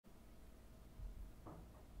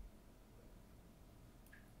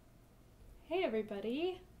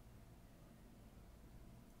everybody.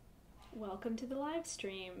 Welcome to the live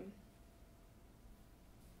stream.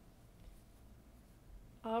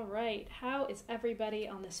 All right, how is everybody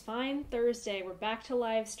on this fine Thursday? We're back to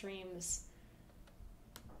live streams.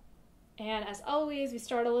 And as always, we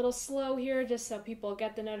start a little slow here just so people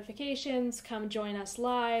get the notifications, come join us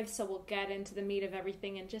live, so we'll get into the meat of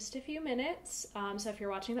everything in just a few minutes. So if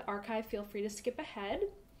you're watching the archive, feel free to skip ahead.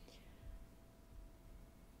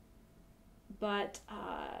 But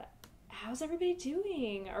how's everybody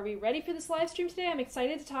doing? Are we ready for this live stream today? I'm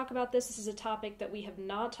excited to talk about this. This is a topic that we have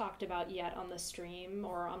not talked about yet on the stream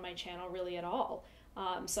or on my channel really at all.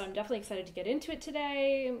 So I'm definitely excited to get into it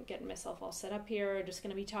today. I'm getting myself all set up here. Just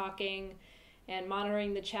going to be talking and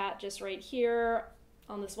monitoring the chat just right here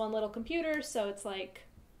on this one little computer. So it's like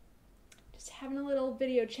just having a little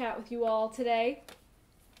video chat with you all today.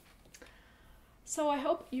 So I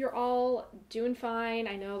hope you're all doing fine.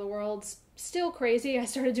 I know the world's still crazy. I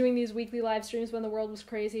started doing these weekly live streams when the world was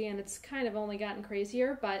crazy, and it's kind of only gotten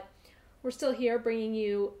crazier, but we're still here bringing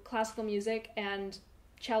you classical music and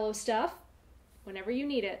cello stuff whenever you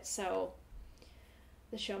need it, so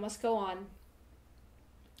the show must go on.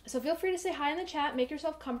 So feel free to say hi in the chat, make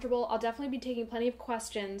yourself comfortable. I'll definitely be taking plenty of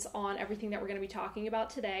questions on everything that we're going to be talking about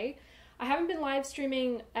today. I haven't been live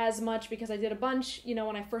streaming as much because I did a bunch,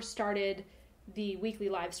 when I first started the weekly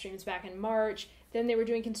live streams back in March. Then they were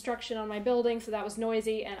doing construction on my building, so that was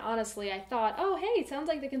noisy, and honestly I thought, oh hey, it sounds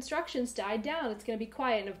like the construction's died down, it's gonna be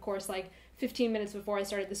quiet, and of course 15 minutes before I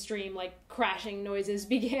started the stream, crashing noises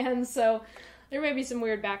began, so there may be some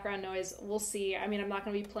weird background noise. We'll see. I mean, I'm not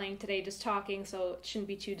gonna be playing today, just talking, so it shouldn't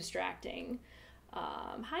be too distracting.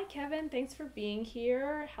 Hi Kevin, thanks for being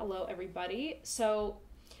here. Hello everybody. So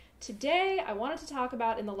today, I wanted to talk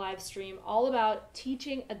about in the live stream all about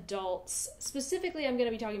teaching adults. Specifically, I'm going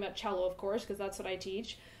to be talking about cello, of course, because that's what I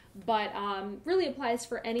teach, but really applies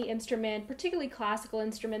for any instrument, particularly classical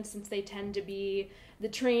instruments, since they tend to be, the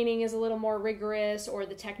training is a little more rigorous or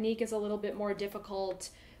the technique is a little bit more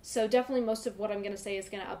difficult. So definitely most of what I'm going to say is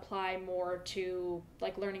going to apply more to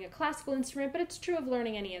learning a classical instrument, but it's true of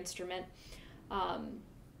learning any instrument.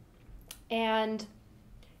 And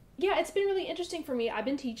yeah, it's been really interesting for me. I've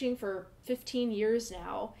been teaching for 15 years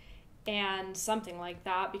now, and something like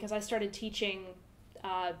that, because I started teaching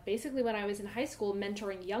basically when I was in high school,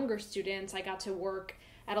 mentoring younger students. I got to work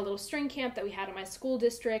at a little string camp that we had in my school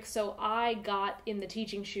district, so I got in the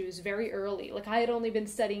teaching shoes very early. I had only been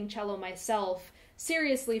studying cello myself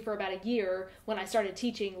seriously for about a year when I started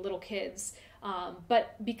teaching little kids.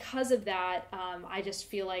 But because of that, I just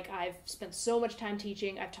feel like I've spent so much time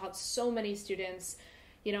teaching. I've taught so many students.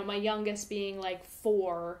 My youngest being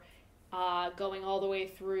 4, going all the way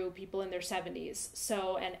through people in their 70s.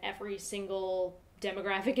 So, and every single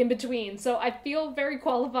demographic in between. So I feel very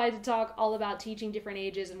qualified to talk all about teaching different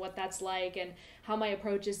ages and what that's like and how my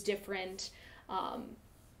approach is different. And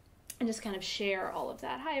just kind of share all of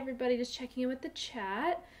that. Hi everybody, just checking in with the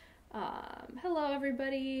chat. Hello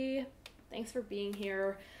everybody. Thanks for being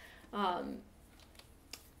here. And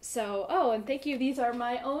thank you. These are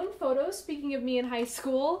my own photos. Speaking of me in high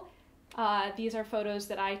school, these are photos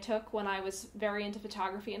that I took when I was very into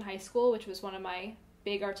photography in high school, which was one of my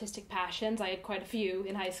big artistic passions. I had quite a few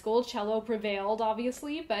in high school. Cello prevailed,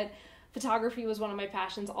 obviously, but photography was one of my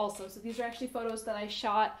passions also. So these are actually photos that I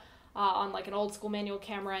shot on an old school manual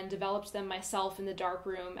camera and developed them myself in the dark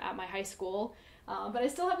room at my high school. But I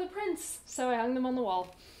still have the prints, so I hung them on the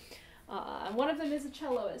wall. One of them is a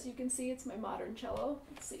cello, as you can see. It's my modern cello.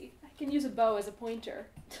 Let's see. I can use a bow as a pointer.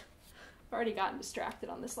 I've already gotten distracted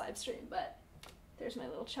on this live stream, but there's my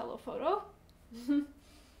little cello photo.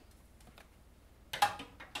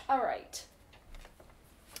 All right.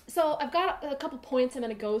 So I've got a couple points I'm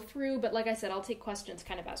going to go through, but like I said, I'll take questions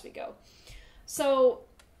kind of as we go. So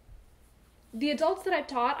the adults that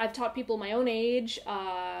I've taught people my own age,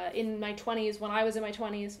 in my 20s, when I was in my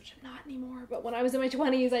 20s, which I'm not anymore, but when I was in my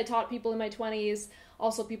 20s, I taught people in my 20s,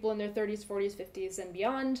 also people in their 30s, 40s, 50s, and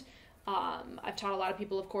beyond. I've taught a lot of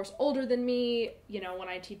people, of course, older than me, when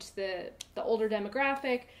I teach the older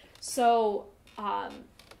demographic. So,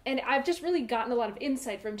 and I've just really gotten a lot of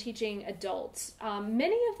insight from teaching adults.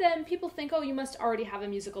 Many of them, people think, oh, you must already have a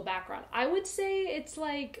musical background. I would say it's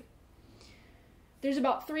there's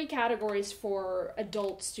about 3 categories for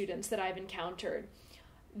adult students that I've encountered.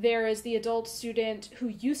 There is the adult student who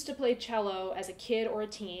used to play cello as a kid or a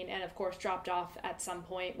teen and of course dropped off at some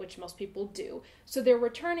point, which most people do. So they're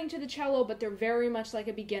returning to the cello, but they're very much like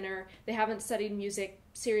a beginner. They haven't studied music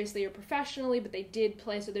seriously or professionally, but they did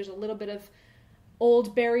play, so there's a little bit of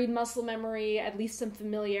old buried muscle memory, at least some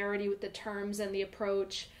familiarity with the terms and the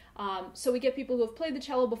approach. So we get people who have played the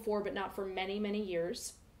cello before, but not for many, many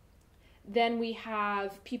years. Then we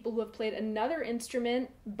have people who have played another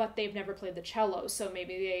instrument, but they've never played the cello. So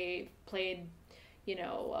maybe they played,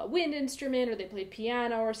 a wind instrument, or they played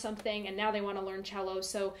piano or something, and now they want to learn cello.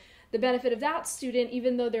 So the benefit of that student,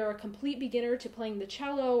 even though they're a complete beginner to playing the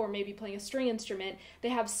cello or maybe playing a string instrument, they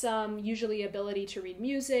have some usually ability to read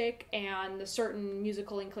music and a certain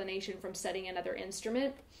musical inclination from studying another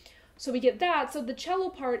instrument. So we get that. So the cello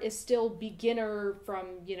part is still beginner from,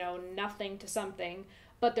 nothing to something,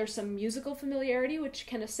 but there's some musical familiarity which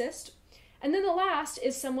can assist. And then the last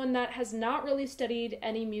is someone that has not really studied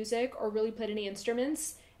any music or really played any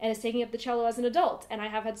instruments and is taking up the cello as an adult. And I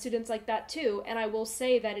have had students like that too. And I will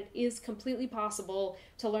say that it is completely possible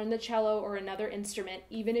to learn the cello or another instrument,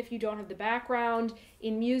 even if you don't have the background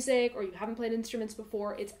in music or you haven't played instruments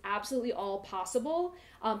before. It's absolutely all possible,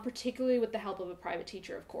 particularly with the help of a private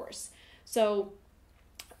teacher, of course. So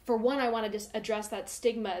for one, I want to just address that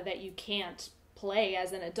stigma that you can't play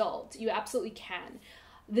as an adult. You absolutely can.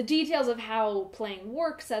 The details of how playing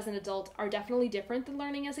works as an adult are definitely different than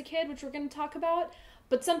learning as a kid, which we're going to talk about.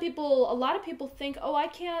 But a lot of people think, oh, I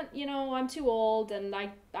can't, I'm too old and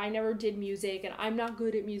I never did music and I'm not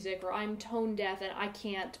good at music, or I'm tone deaf and I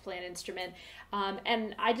can't play an instrument.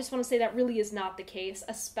 And I just want to say that really is not the case,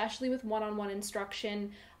 especially with one-on-one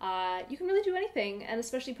instruction. You can really do anything, and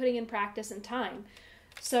especially putting in practice and time.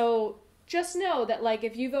 So just know that,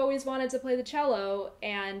 if you've always wanted to play the cello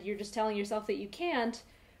and you're just telling yourself that you can't,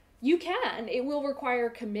 you can. It will require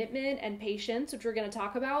commitment and patience, which we're going to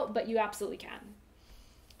talk about, but you absolutely can.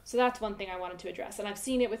 So that's one thing I wanted to address. And I've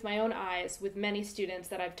seen it with my own eyes with many students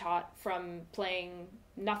that I've taught, from playing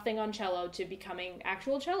nothing on cello to becoming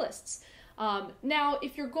actual cellists. Now,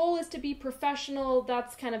 if your goal is to be professional,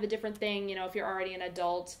 that's kind of a different thing. If you're already an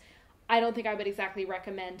adult, I don't think I would exactly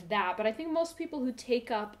recommend that. But I think most people who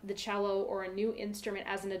take up the cello or a new instrument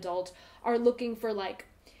as an adult are looking for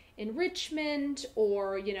enrichment,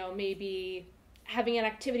 or, maybe having an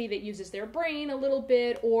activity that uses their brain a little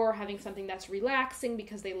bit, or having something that's relaxing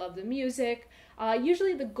because they love the music.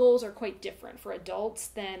 Usually the goals are quite different for adults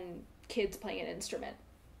than kids playing an instrument.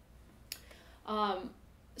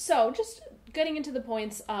 So just getting into the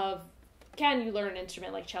points of, can you learn an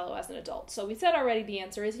instrument like cello as an adult? So we said already the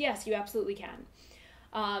answer is yes, you absolutely can.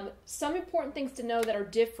 Some important things to know that are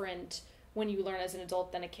different when you learn as an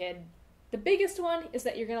adult than a kid. The biggest one is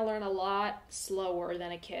that you're going to learn a lot slower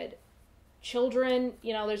than a kid. Children,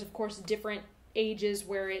 there's of course different ages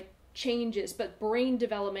where it changes, but brain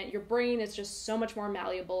development, your brain is just so much more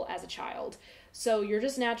malleable as a child. So you're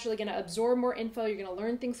just naturally going to absorb more info, you're going to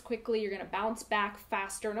learn things quickly, you're going to bounce back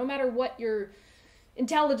faster, no matter what your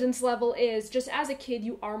intelligence level is. Just as a kid,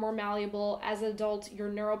 you are more malleable. As an adult, your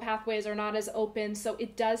neural pathways are not as open, so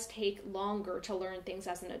it does take longer to learn things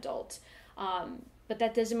as an adult. But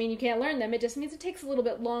that doesn't mean you can't learn them, it just means it takes a little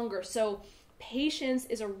bit longer. So patience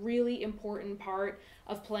is a really important part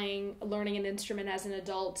of learning an instrument as an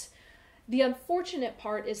adult. The unfortunate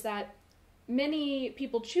part is that many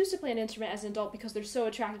people choose to play an instrument as an adult because they're so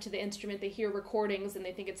attracted to the instrument. They hear recordings and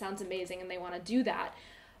they think it sounds amazing and they want to do that.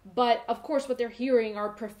 But of course what they're hearing are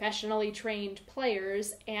professionally trained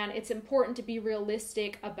players, and it's important to be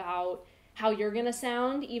realistic about how you're going to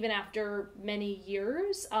sound even after many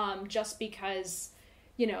years, just because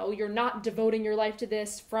you're not devoting your life to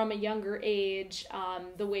this from a younger age,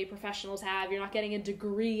 the way professionals have. You're not getting a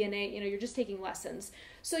degree in it, you're just taking lessons.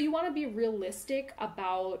 So you want to be realistic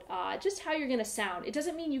about just how you're going to sound. It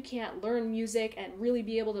doesn't mean you can't learn music and really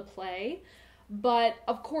be able to play, but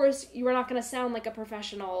of course you are not going to sound like a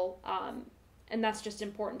professional, and that's just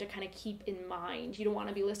important to kind of keep in mind. You don't want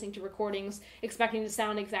to be listening to recordings expecting to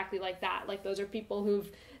sound exactly like that. Those are people who've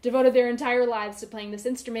devoted their entire lives to playing this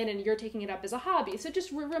instrument and you're taking it up as a hobby. So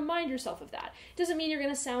just remind yourself of that. It doesn't mean you're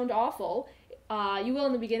going to sound awful. You will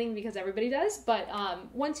in the beginning because everybody does, but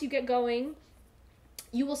once you get going,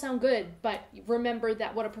 you will sound good. But remember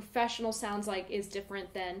that what a professional sounds like is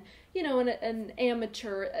different than, an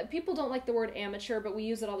amateur. People don't like the word amateur, but we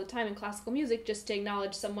use it all the time in classical music just to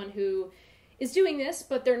acknowledge someone who is doing this,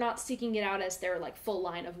 but they're not seeking it out as their full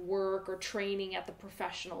line of work or training at the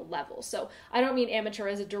professional level. So I don't mean amateur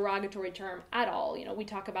as a derogatory term at all. We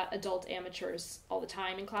talk about adult amateurs all the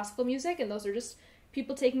time in classical music, and those are just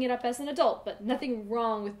people taking it up as an adult, but nothing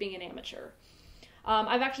wrong with being an amateur.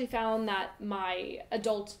 I've actually found that my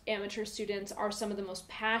adult amateur students are some of the most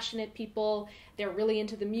passionate people. They're really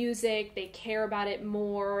into the music, they care about it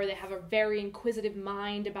more, they have a very inquisitive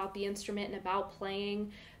mind about the instrument and about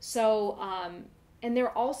playing. So, and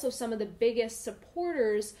they're also some of the biggest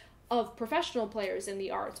supporters of professional players in the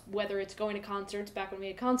arts, whether it's going to concerts, back when we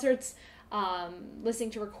had concerts, listening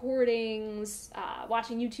to recordings,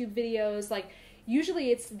 watching YouTube videos. Like, usually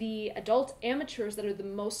it's the adult amateurs that are the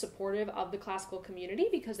most supportive of the classical community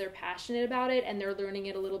because they're passionate about it and they're learning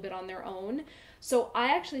it a little bit on their own. So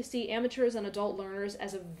I actually see amateurs and adult learners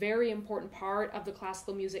as a very important part of the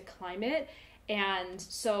classical music climate. And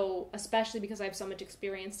so, especially because I have so much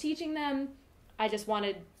experience teaching them, I just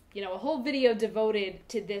wanted, a whole video devoted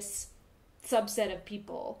to this subset of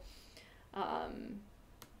people.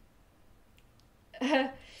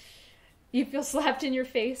 You feel slapped in your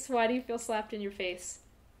face? Why do you feel slapped in your face?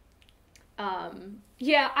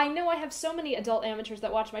 Yeah, I know I have so many adult amateurs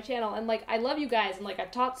that watch my channel, and, I love you guys, and,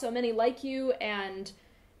 I've taught so many like you, and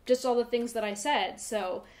just all the things that I said,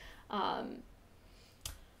 so,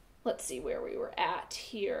 let's see where we were at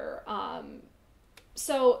here.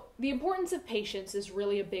 So, the importance of patience is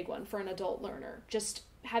really a big one for an adult learner. Just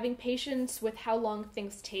having patience with how long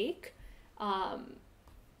things take,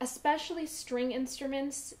 especially string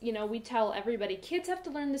instruments. We tell everybody, kids have to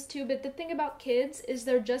learn this too, but the thing about kids is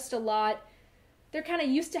they're kind of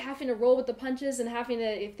used to having to roll with the punches and having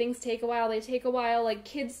to, if things take a while, they take a while.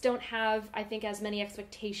 Kids don't have, I think, as many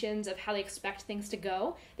expectations of how they expect things to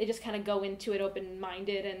go. They just kind of go into it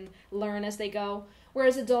open-minded and learn as they go.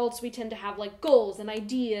 Whereas adults, we tend to have goals and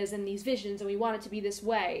ideas and these visions, and we want it to be this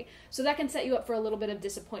way. So that can set you up for a little bit of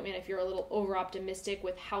disappointment if you're a little over-optimistic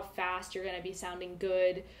with how fast you're going to be sounding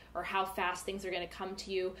good or how fast things are going to come to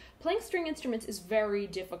you. Playing string instruments is very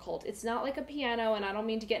difficult. It's not like a piano, and I don't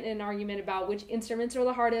mean to get in an argument about which instruments are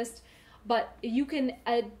the hardest, but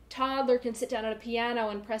a toddler can sit down at a piano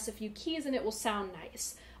and press a few keys and it will sound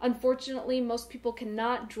nice. Unfortunately, most people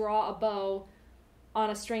cannot draw a bow on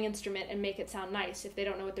a string instrument and make it sound nice if they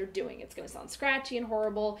don't know what they're doing. It's going to sound scratchy and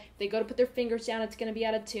horrible. If they go to put their fingers down, it's going to be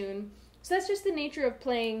out of tune. So that's just the nature of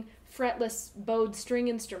playing fretless bowed string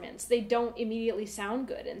instruments. They don't immediately sound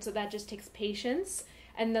good, and so that just takes patience.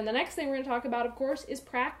 And then the next thing we're going to talk about, of course, is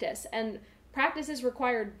practice. And practice is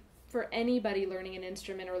required for anybody learning an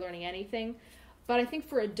instrument or learning anything. But I think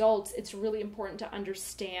for adults, it's really important to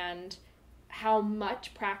understand how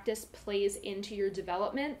much practice plays into your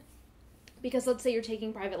development. Because let's say you're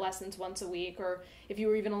taking private lessons once a week, or if you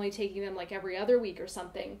were even only taking them every other week or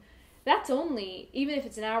something, that's only, even if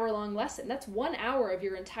it's an hour-long lesson, that's 1 hour of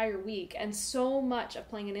your entire week. And so much of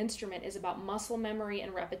playing an instrument is about muscle memory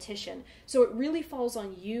and repetition. So it really falls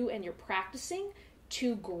on you and your practicing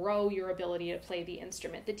to grow your ability to play the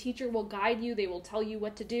instrument. The teacher will guide you, they will tell you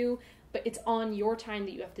what to do, but it's on your time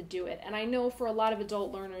that you have to do it. And I know for a lot of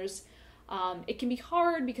adult learners, it can be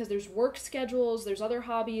hard because there's work schedules, there's other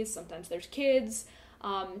hobbies, sometimes there's kids.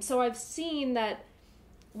 So I've seen that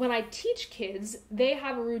when I teach kids, they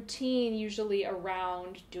have a routine usually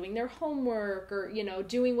around doing their homework or,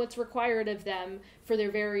 doing what's required of them for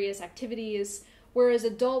their various activities. Whereas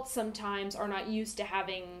adults sometimes are not used to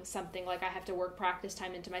having something like I have to work practice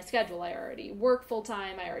time into my schedule. I already work full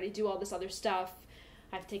time. I already do all this other stuff.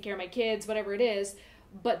 I have to take care of my kids, whatever it is.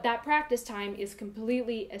 But that practice time is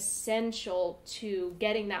completely essential to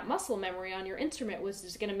getting that muscle memory on your instrument, which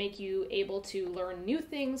is going to make you able to learn new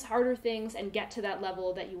things, harder things, and get to that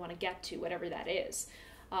level that you want to get to, whatever that is.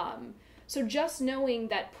 So just knowing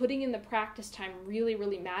that putting in the practice time really,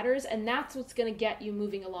 really matters, and that's what's going to get you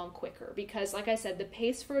moving along quicker. Because, like I said, the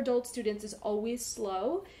pace for adult students is always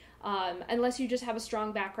slow. Unless you just have a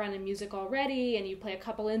strong background in music already and you play a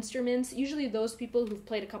couple instruments. Usually those people who've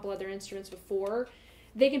played a couple other instruments before,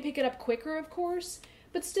 they can pick it up quicker, of course,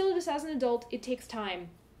 but still, just as an adult, it takes time.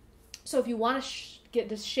 So if you want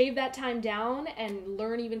to shave that time down and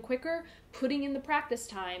learn even quicker, putting in the practice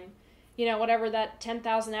time, whatever that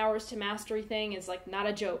 10,000 hours to mastery thing is, not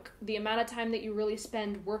a joke. The amount of time that you really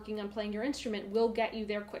spend working on playing your instrument will get you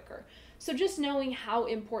there quicker. So just knowing how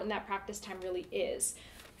important that practice time really is.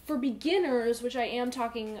 For beginners, which I am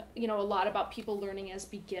talking, a lot about people learning as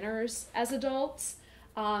beginners as adults,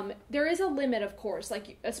 there is a limit, of course,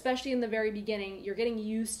 especially in the very beginning, you're getting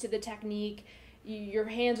used to the technique, your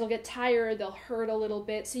hands will get tired, they'll hurt a little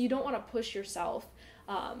bit, so you don't want to push yourself,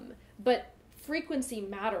 but frequency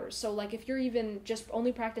matters. So if you're even just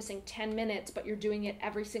only practicing 10 minutes, but you're doing it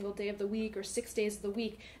every single day of the week or 6 days of the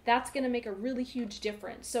week, that's going to make a really huge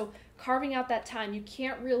difference. So carving out that time, you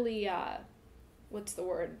can't really, what's the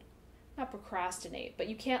word? Not procrastinate, but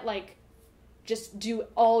you can't just do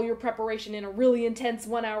all your preparation in a really intense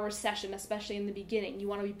 1 hour session, especially in the beginning. You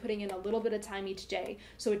want to be putting in a little bit of time each day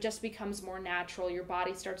so it just becomes more natural. Your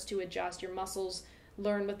body starts to adjust. Your muscles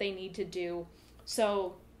learn what they need to do.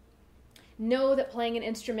 So know that playing an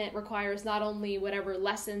instrument requires not only whatever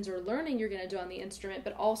lessons or learning you're going to do on the instrument,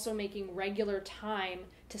 but also making regular time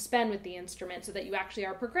to spend with the instrument so that you actually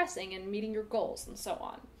are progressing and meeting your goals and so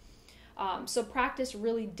on. So practice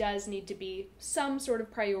really does need to be some sort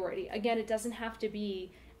of priority. Again, it doesn't have to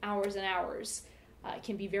be hours and hours. It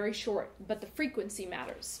can be very short, but the frequency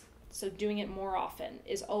matters. So doing it more often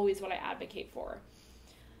is always what I advocate for.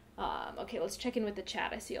 Okay, let's check in with the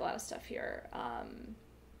chat. I see a lot of stuff here.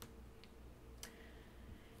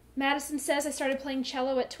 Madison says, I started playing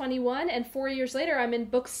cello at 21, and 4 years later, I'm in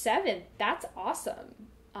book 7. That's awesome.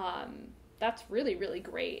 That's really, really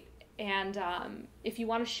great. And if you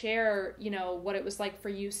want to share, what it was like for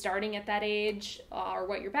you starting at that age, or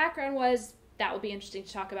what your background was, that would be interesting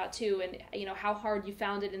to talk about too. And, how hard you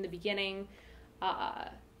found it in the beginning.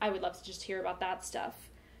 I would love to just hear about that stuff.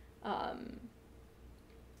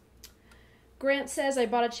 Grant says, I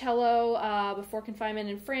bought a cello before confinement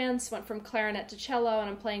in France, went from clarinet to cello, and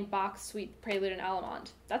I'm playing Bach's Suite, Prelude, and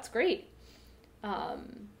Allemande. That's great.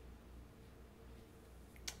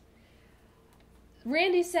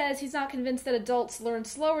 Randy says he's not convinced that adults learn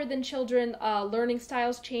slower than children. Learning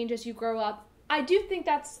styles change as you grow up. I do think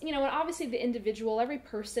that's, and obviously the individual, every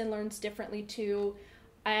person learns differently too.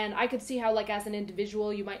 And I could see how, as an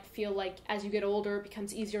individual, you might feel like as you get older, it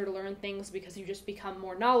becomes easier to learn things because you just become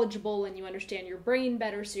more knowledgeable and you understand your brain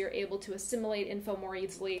better, so you're able to assimilate info more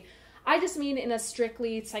easily. I just mean in a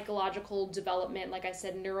strictly psychological development, like I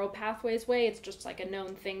said, neuropathways way. It's just like a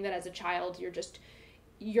known thing that as a child,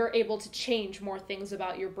 you're able to change more things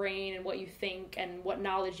about your brain and what you think and what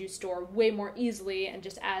knowledge you store way more easily. And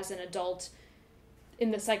just as an adult, in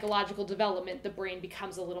the psychological development, the brain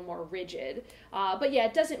becomes a little more rigid. But yeah,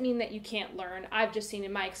 it doesn't mean that you can't learn. I've just seen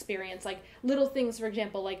in my experience, little things, for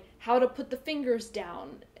example, like how to put the fingers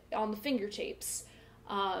down on the finger shapes.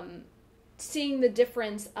 Seeing the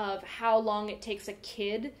difference of how long it takes a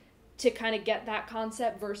kid to kind of get that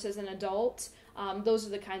concept versus an adult. Those are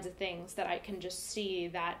the kinds of things that I can just see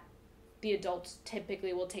that the adults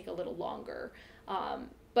typically will take a little longer.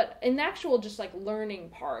 But in the actual just learning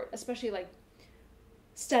part, especially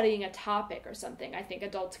studying a topic or something, I think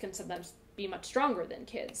adults can sometimes be much stronger than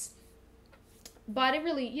kids. But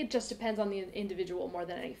it just depends on the individual more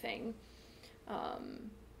than anything.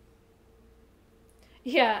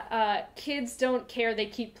 Kids don't care, they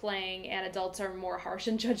keep playing, and adults are more harsh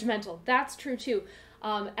and judgmental. That's true too.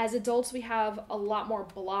 As adults, we have a lot more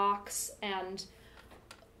blocks, and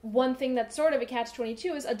one thing that's sort of a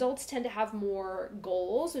catch-22 is adults tend to have more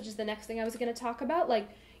goals, which is the next thing I was going to talk about.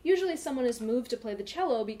 Usually someone is moved to play the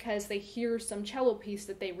cello because they hear some cello piece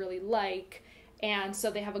that they really like, and so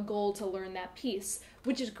they have a goal to learn that piece,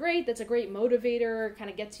 which is great. That's a great motivator, kind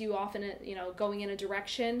of gets you off in going in a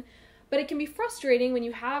direction. But it can be frustrating when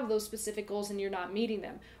you have those specific goals and you're not meeting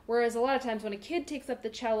them. Whereas a lot of times when a kid takes up the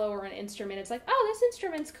cello or an instrument, it's like, oh, this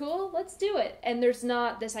instrument's cool, let's do it. And there's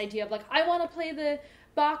not this idea of I want to play the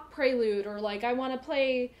Bach Prelude, or I want to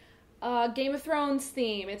play Game of Thrones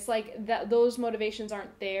theme. It's that those motivations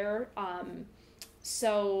aren't there.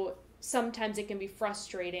 So sometimes it can be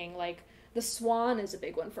frustrating. The Swan is a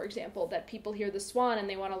big one, for example, that people hear the Swan and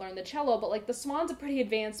they want to learn the cello, but the Swan's a pretty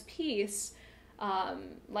advanced piece.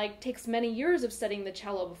 Takes many years of studying the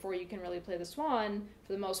cello before you can really play the Swan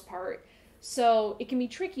for the most part. So it can be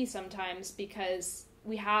tricky sometimes because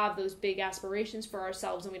we have those big aspirations for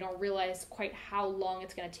ourselves and we don't realize quite how long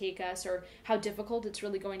it's going to take us or how difficult it's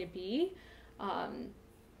really going to be.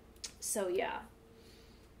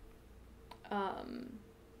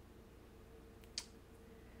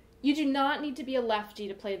 You do not need to be a lefty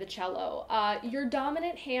to play the cello. Your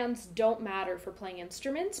dominant hands don't matter for playing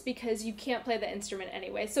instruments because you can't play the instrument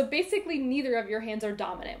anyway. So basically neither of your hands are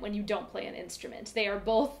dominant when you don't play an instrument. They are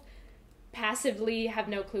both passively have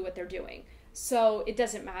no clue what they're doing. So it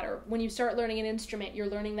doesn't matter. When you start learning an instrument, you're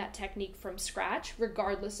learning that technique from scratch,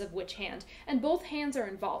 regardless of which hand. And both hands are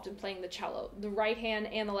involved in playing the cello. The right hand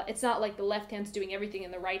and the left. It's not like the left hand's doing everything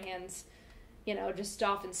and the right hand's, just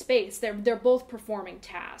off in space. They're both performing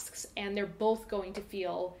tasks, and they're both going to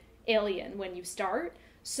feel alien when you start.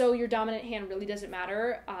 So your dominant hand really doesn't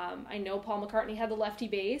matter. I know Paul McCartney had the lefty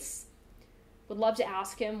bass. Would love to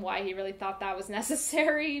ask him why he really thought that was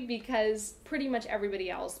necessary, because pretty much everybody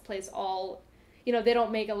else plays all, they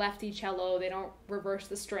don't make a lefty cello, they don't reverse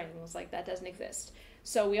the strings, that doesn't exist.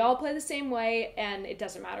 So we all play the same way, and it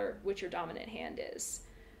doesn't matter which your dominant hand is.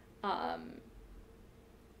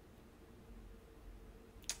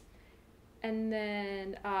 And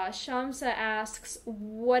then Shamsa asks,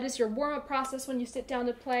 what is your warm-up process when you sit down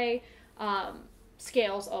to play?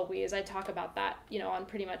 scales always. I talk about that, on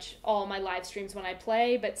pretty much all my live streams when I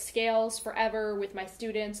play, but scales forever with my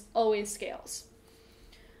students, always scales.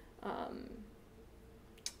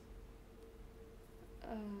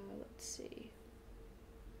 Let's see.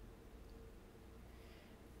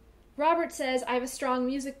 Robert says, I have a strong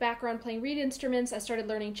music background playing reed instruments. I started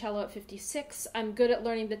learning cello at 56. I'm good at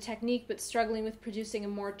learning the technique, but struggling with producing a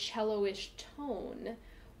more cello-ish tone.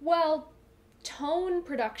 Well, tone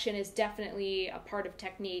production is definitely a part of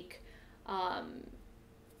technique,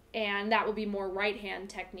 and that would be more right-hand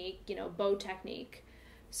technique, bow technique.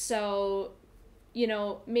 So,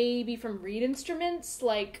 maybe from reed instruments,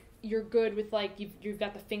 like, you're good with, like, you've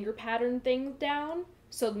got the finger pattern thing down,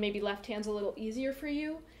 so maybe left hand's a little easier for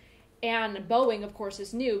you. And bowing, of course,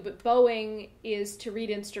 is new, but bowing is, to reed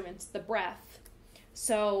instruments, the breath.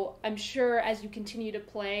 So I'm sure as you continue to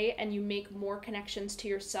play and you make more connections to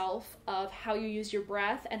yourself of how you use your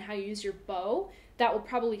breath and how you use your bow, that will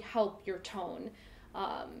probably help your tone.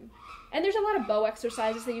 And there's a lot of bow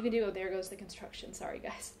exercises that you can do. Oh, there goes the construction. Sorry,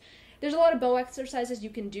 guys. There's a lot of bow exercises you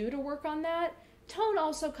can do to work on that. Tone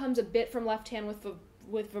also comes a bit from left hand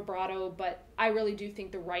with vibrato, but I really do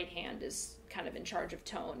think the right hand is kind of in charge of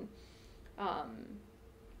tone.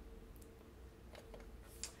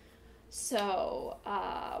 So,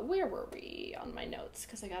 where were we on my notes?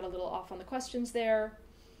 Because I got a little off on the questions there.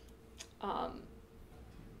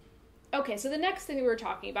 Okay, so the next thing that we were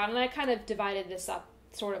talking about, and I kind of divided this up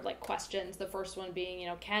sort of like questions. The first one being,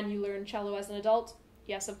 can you learn cello as an adult?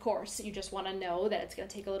 Yes, of course. You just want to know that it's going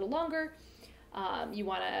to take a little longer. You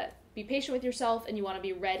want to be patient with yourself, and you want to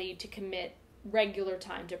be ready to commit regular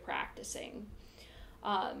time to practicing.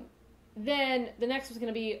 Then the next was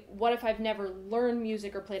going to be, what if I've never learned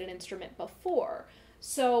music or played an instrument before?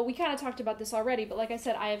 So we kind of talked about this already, but like I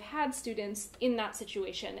said, I have had students in that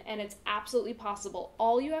situation, and it's absolutely possible.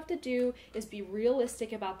 All you have to do is be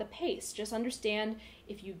realistic about the pace. Just understand,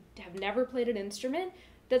 if you have never played an instrument,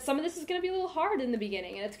 that some of this is going to be a little hard in the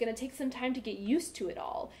beginning, and it's going to take some time to get used to it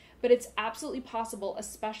all. But it's absolutely possible,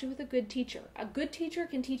 especially with a good teacher. A good teacher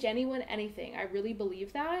can teach anyone anything. I really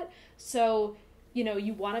believe that. So,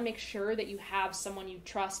 you want to make sure that you have someone you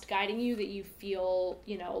trust guiding you, that you feel,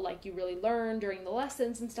 like you really learn during the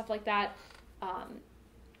lessons and stuff like that.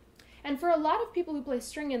 And for a lot of people who play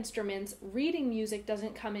string instruments, reading music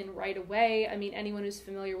doesn't come in right away. I mean, anyone who's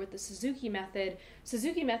familiar with the Suzuki method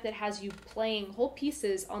has you playing whole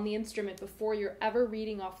pieces on the instrument before you're ever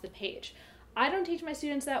reading off the page. I don't teach my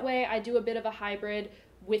students that way. I do a bit of a hybrid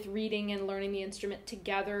with reading and learning the instrument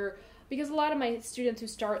together, because a lot of my students who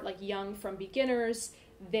start like young from beginners,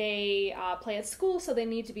 they play at school, so they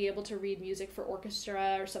need to be able to read music for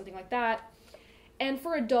orchestra or something like that. And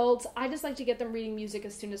for adults, I just like to get them reading music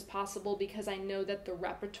as soon as possible, because I know that the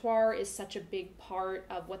repertoire is such a big part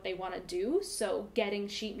of what they want to do. So getting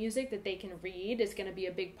sheet music that they can read is going to be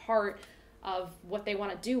a big part of what they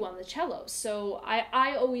want to do on the cello. So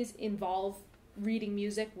I always involve reading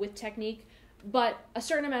music with technique, but a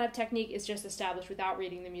certain amount of technique is just established without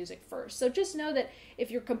reading the music first. So just know that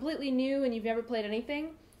if you're completely new and you've never played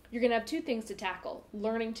anything, you're going to have two things to tackle: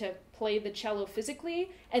 learning to play the cello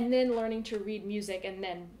physically, and then learning to read music, and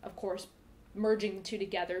then, of course, merging the two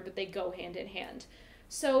together, but they go hand in hand.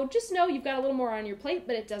 So just know you've got a little more on your plate,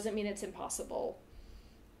 but it doesn't mean it's impossible.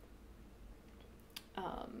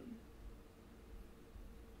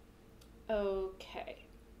 Okay.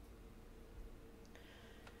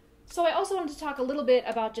 So I also wanted to talk a little bit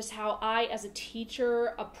about just how I, as a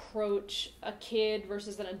teacher, approach a kid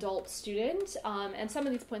versus an adult student, and some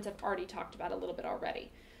of these points I've already talked about a little bit already.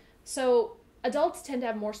 So adults tend to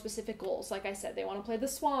have more specific goals. Like I said, they want to play the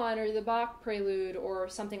Swan or the Bach Prelude or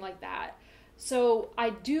something like that. So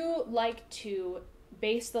I do like to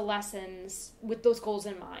base the lessons with those goals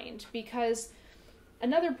in mind, because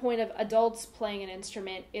another point of adults playing an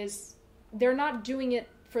instrument is they're not doing it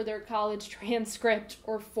for their college transcript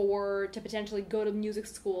or to potentially go to music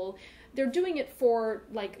school. They're doing it for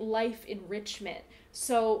like life enrichment.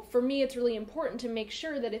 So for me, it's really important to make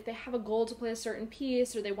sure that if they have a goal to play a certain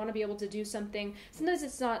piece, or they want to be able to do something, sometimes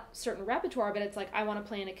it's not certain repertoire, but it's like, I want to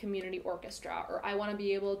play in a community orchestra, or I want to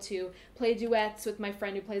be able to play duets with my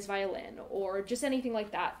friend who plays violin, or just anything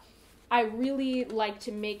like that. I really like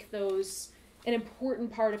to make those an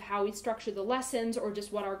important part of how we structure the lessons, or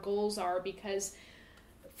just what our goals are, because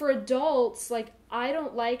for adults, like, I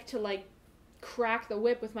don't like to like crack the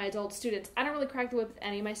whip with my adult students. I don't really crack the whip with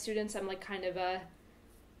any of my students. I'm like kind of a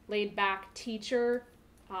laid back teacher.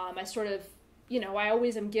 I sort of, I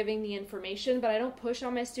always am giving the information, but I don't push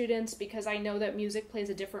on my students, because I know that music plays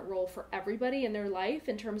a different role for everybody in their life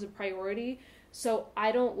in terms of priority. So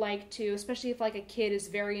I don't like to, especially if like a kid is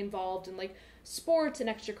very involved in like sports and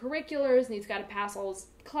extracurriculars, and he's got to pass all his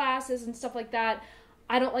classes and stuff like that.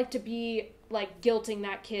 I don't like to be like guilting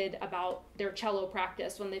that kid about their cello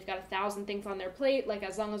practice when they've got 1,000 things on their plate. Like,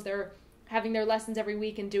 as long as they're having their lessons every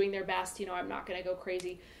week and doing their best, you know, I'm not going to go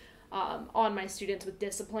crazy on my students with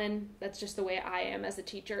discipline. That's just the way I am as a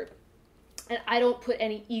teacher. And I don't put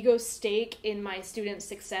any ego stake in my students'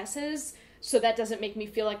 successes, so that doesn't make me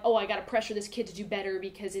feel like, oh, I got to pressure this kid to do better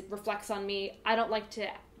because it reflects on me. I don't like to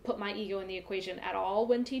put my ego in the equation at all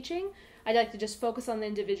when teaching. I like to just focus on the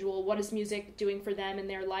individual. What is music doing for them in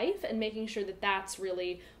their life, and making sure that that's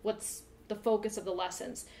really what's the focus of the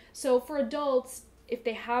lessons. So for adults, if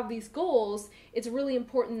they have these goals, it's really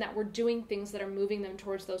important that we're doing things that are moving them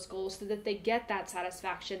towards those goals so that they get that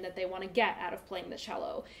satisfaction that they want to get out of playing the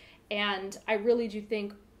cello. And I really do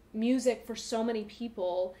think music for so many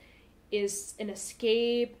people is an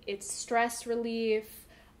escape, it's stress relief,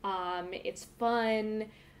 it's fun.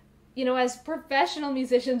 You know, as professional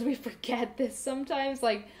musicians, we forget this sometimes.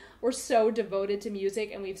 Like, we're so devoted to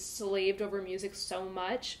music and we've slaved over music so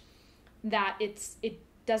much that it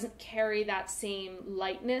doesn't carry that same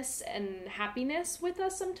lightness and happiness with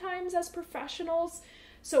us sometimes as professionals.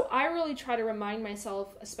 So I really try to remind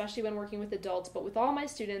myself, especially when working with adults, but with all my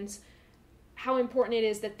students, how important it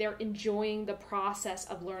is that they're enjoying the process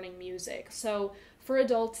of learning music. So for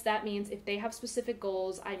adults, that means if they have specific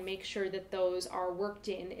goals, I make sure that those are worked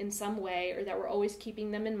in some way, or that we're always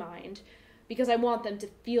keeping them in mind, because I want them to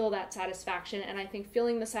feel that satisfaction. And I think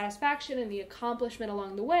feeling the satisfaction and the accomplishment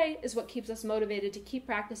along the way is what keeps us motivated to keep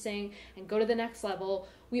practicing and go to the next level.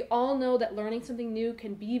 We all know that learning something new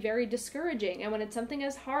can be very discouraging. And when it's something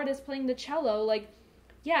as hard as playing the cello, like,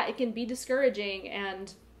 yeah, it can be discouraging.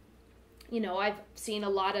 And, you know, I've seen a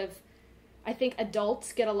lot of, I think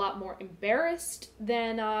adults get a lot more embarrassed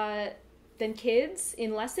than kids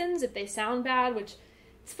in lessons if they sound bad, which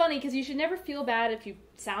it's funny because you should never feel bad if you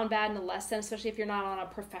sound bad in a lesson, especially if you're not on a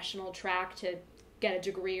professional track to get a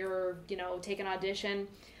degree or, you know, take an audition.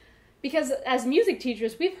 Because as music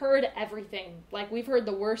teachers, we've heard everything. Like, we've heard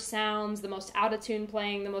the worst sounds, the most out-of-tune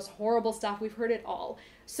playing, the most horrible stuff. We've heard it all.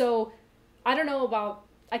 So I don't know about,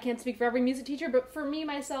 I can't speak for every music teacher, but for me,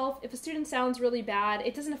 myself, if a student sounds really bad,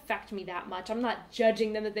 it doesn't affect me that much. I'm not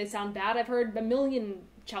judging them that they sound bad. I've heard a million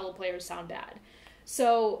cello players sound bad.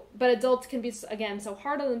 So, but adults can be, again, so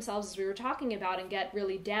hard on themselves, as we were talking about, and get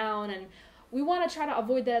really down, and we want to try to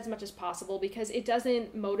avoid that as much as possible because it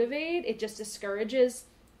doesn't motivate, it just discourages.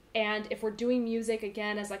 And if we're doing music,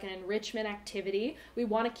 again, as like an enrichment activity, we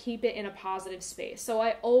want to keep it in a positive space. So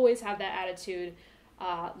I always have that attitude.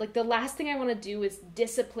 Like, the last thing I want to do is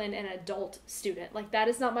discipline an adult student. Like, that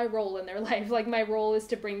is not my role in their life. Like, my role is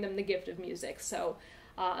to bring them the gift of music. So,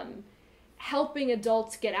 helping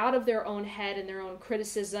adults get out of their own head and their own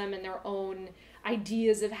criticism and their own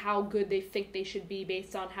ideas of how good they think they should be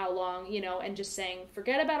based on how long, you know, and just saying,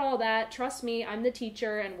 forget about all that. Trust me, I'm the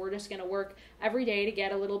teacher, and we're just going to work every day to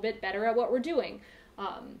get a little bit better at what we're doing.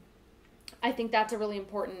 I think that's a really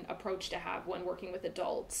important approach to have when working with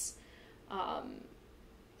adults.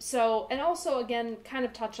 So, and also, again, kind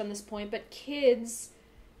of touched on this point, but kids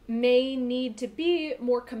may need to be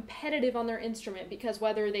more competitive on their instrument, because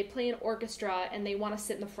whether they play an orchestra and they want to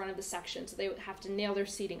sit in the front of the section, so they have to nail their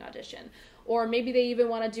seating audition, or maybe they even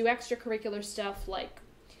want to do extracurricular stuff, like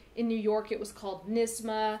in New York it was called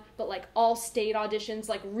NISMA, but like all state auditions,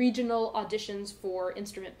 like regional auditions for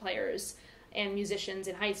instrument players and musicians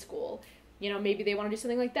in high school. You know, maybe they want to do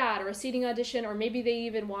something like that, or a seating audition, or maybe they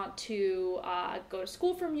even want to go to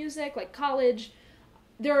school for music, like college.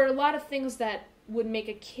 There are a lot of things that would make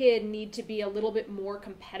a kid need to be a little bit more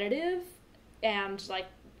competitive and, like,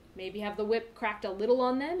 maybe have the whip cracked a little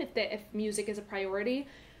on them if music is a priority.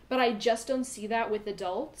 But I just don't see that with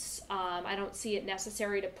adults. I don't see it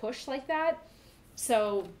necessary to push like that.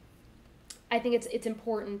 So I think it's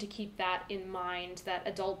important to keep that in mind, that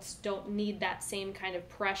adults don't need that same kind of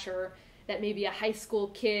pressure that maybe a high school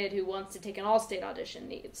kid who wants to take an all-state audition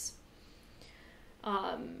needs.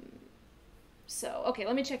 So, okay,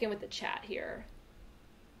 let me check in with the chat here,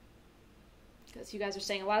 because you guys are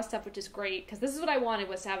saying a lot of stuff, which is great, because this is what I wanted,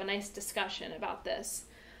 was to have a nice discussion about this.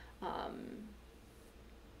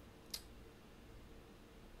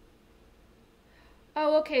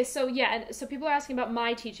 Oh, okay, so yeah, and so people are asking about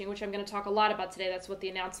my teaching, which I'm going to talk a lot about today. That's what the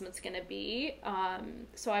announcement's going to be.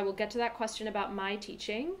 So I will get to that question about my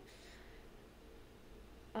teaching.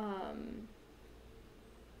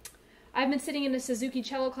 I've been sitting in a Suzuki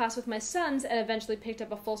cello class with my sons and eventually picked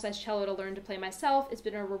up a full-size cello to learn to play myself. It's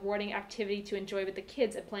been a rewarding activity to enjoy with the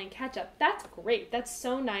kids and playing catch-up. That's great. That's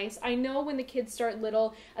so nice. I know when the kids start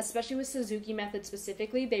little, especially with Suzuki method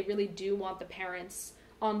specifically, they really do want the parents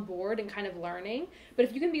on board and kind of learning. But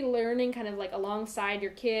if you can be learning kind of like alongside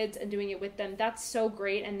your kids and doing it with them, that's so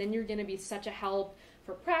great. And then you're going to be such a help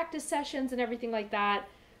for practice sessions and everything like that.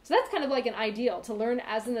 So that's kind of like an ideal, to learn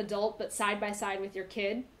as an adult but side by side with your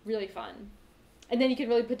kid. Really fun. And then you can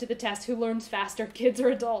really put to the test who learns faster, kids or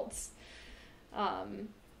adults.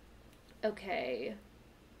 Okay.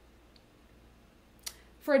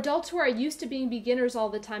 For adults who are used to being beginners all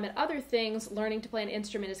the time at other things, learning to play an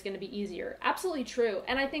instrument is going to be easier. Absolutely true.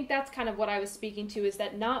 And I think that's kind of what I was speaking to, is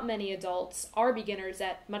that not many adults are beginners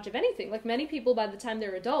at much of anything. Like, many people, by the time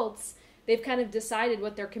they're adults, they've kind of decided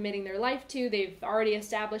what they're committing their life to. They've already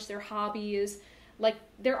established their hobbies. Like,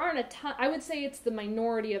 there aren't a ton. I would say it's the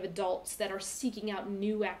minority of adults that are seeking out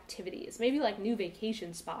new activities, maybe like new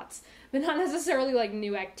vacation spots, but not necessarily like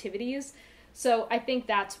new activities. So I think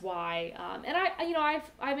that's why. And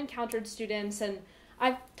I've encountered students, and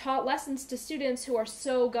I've taught lessons to students who are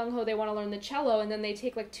so gung-ho they want to learn the cello, and then they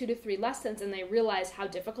take like 2 to 3 lessons and they realize how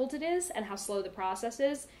difficult it is and how slow the process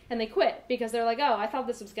is, and they quit because they're like, oh, I thought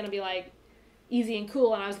this was going to be like easy and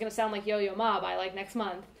cool and I was going to sound like Yo-Yo Ma by like next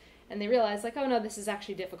month. And they realize like, oh no, this is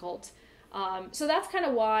actually difficult. So that's kind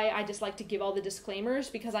of why I just like to give all the disclaimers,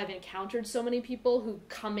 because I've encountered so many people who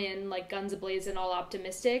come in like guns a-blazing, all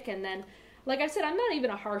optimistic, and then, like I said, I'm not even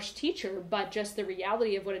a harsh teacher, but just the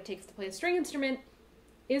reality of what it takes to play a string instrument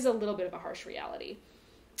is a little bit of a harsh reality.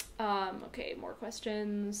 Okay, more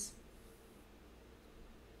questions.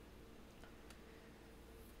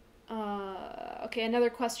 Okay, another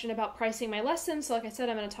question about pricing my lessons. So like I said,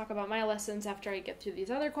 I'm going to talk about my lessons after I get through these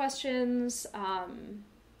other questions.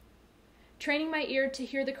 Training my ear to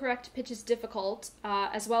hear the correct pitch is difficult,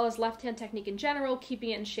 as well as left-hand technique in general, keeping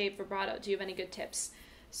it in shape, vibrato. Do you have any good tips?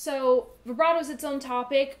 So vibrato is its own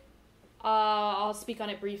topic. I'll speak on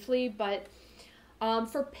it briefly, but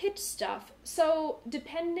for pitch stuff, so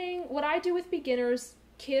depending, what I do with beginners,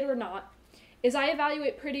 kid or not, is I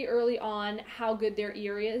evaluate pretty early on how good their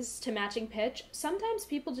ear is to matching pitch. Sometimes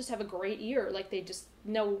people just have a great ear, like they just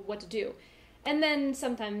know what to do. And then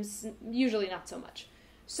sometimes, usually not so much.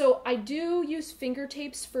 So I do use finger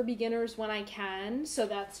tapes for beginners when I can. So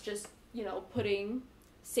that's just, putting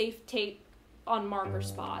safe tape on marker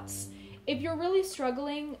spots. If you're really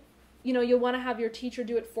struggling, you'll want to have your teacher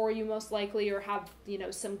do it for you most likely, or have,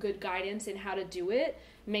 some good guidance in how to do it,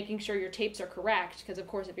 making sure your tapes are correct, because of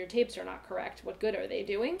course if your tapes are not correct, what good are they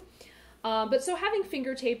doing? But so having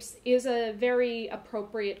finger tapes is a very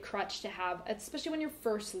appropriate crutch to have, especially when you're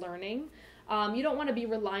first learning. You don't want to be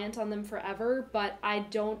reliant on them forever, but I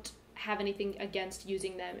don't have anything against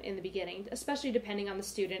using them in the beginning, especially depending on the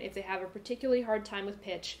student. If they have a particularly hard time with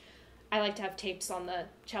pitch, I like to have tapes on the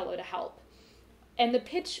cello to help. And the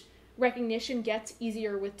pitch recognition gets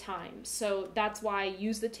easier with time, so that's why I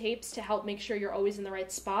use the tapes to help make sure you're always in the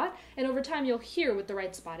right spot, and over time you'll hear what the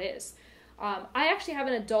right spot is. I actually have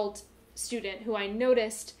an adult student who I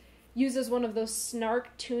noticed uses one of those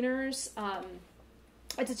snark tuners.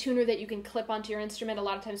 It's a tuner that you can clip onto your instrument. A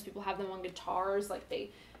lot of times people have them on guitars, like they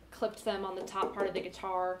clipped them on the top part of the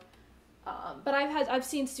guitar. But I've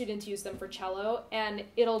seen students use them for cello, and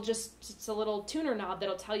it's a little tuner knob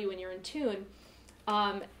that'll tell you when you're in tune.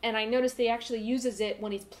 And I noticed they actually uses it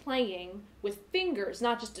when he's playing with fingers,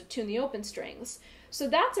 not just to tune the open strings. So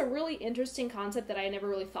that's a really interesting concept that I never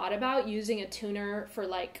really thought about, using a tuner for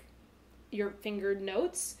like your fingered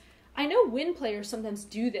notes. I know wind players sometimes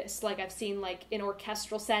do this. Like I've seen like in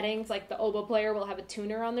orchestral settings, like the oboe player will have a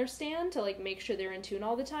tuner on their stand to like make sure they're in tune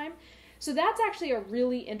all the time. So that's actually a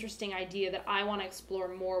really interesting idea that I want to explore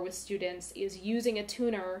more with students, is using a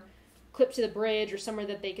tuner clipped to the bridge or somewhere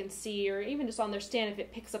that they can see, or even just on their stand if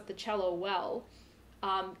it picks up the cello well,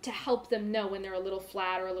 to help them know when they're a little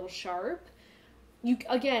flat or a little sharp.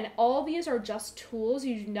 Again, all these are just tools.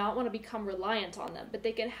 You do not want to become reliant on them, but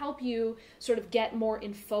they can help you sort of get more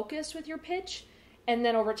in focus with your pitch, and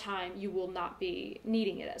then over time you will not be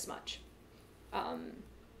needing it as much.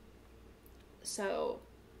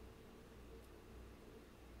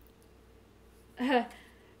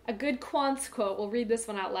 A good quants quote, we'll read this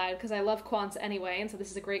one out loud because I love quants anyway, and so this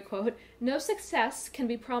is a great quote. "No success can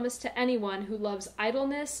be promised to anyone who loves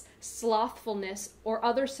idleness, slothfulness, or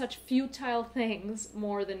other such futile things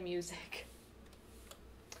more than music."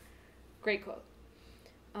 Great quote.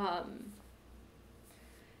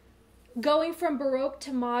 Going from Baroque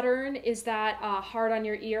to modern, is that hard on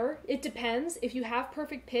your ear? It depends. If you have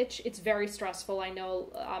perfect pitch, it's very stressful. I know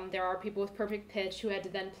there are people with perfect pitch who had to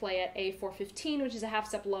then play at A415, which is a half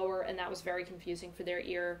step lower, and that was very confusing for their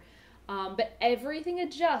ear. But everything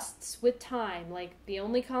adjusts with time. Like, the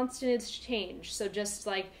only constant is change. So just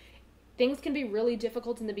like, things can be really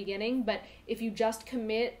difficult in the beginning, but if you just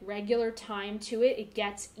commit regular time to it, it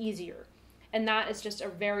gets easier. And that is just a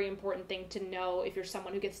very important thing to know if you're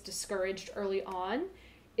someone who gets discouraged early on,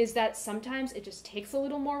 is that sometimes it just takes a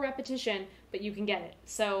little more repetition, but you can get it.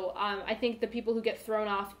 So I think the people who get thrown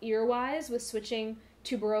off ear-wise with switching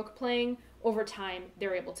to baroque playing, over time,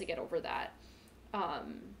 they're able to get over that.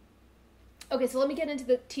 Okay, so let me get into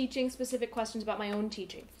the teaching specific questions about my own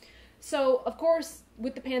teaching. So, of course,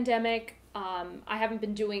 with the pandemic, I haven't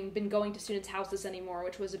been going to students' houses anymore,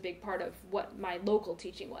 which was a big part of what my local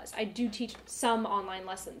teaching was. I do teach some online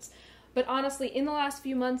lessons. But honestly, in the last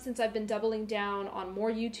few months, since I've been doubling down on more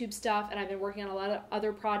YouTube stuff and I've been working on a lot of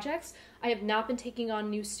other projects, I have not been taking on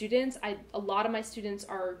new students. A lot of my students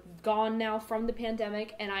are gone now from the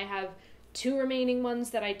pandemic, and I have 2 remaining ones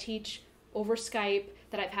that I teach over Skype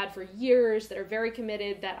that I've had for years, that are very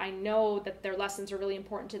committed, that I know that their lessons are really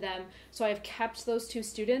important to them. So I've kept those 2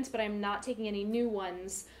 students, but I'm not taking any new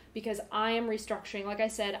ones because I am restructuring. Like I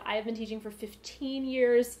said, I have been teaching for 15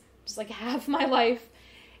 years, just like half my life,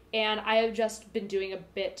 and I have just been doing a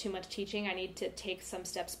bit too much teaching. I need to take some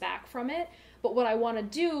steps back from it. But what I want to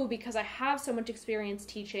do, because I have so much experience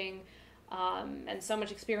teaching and so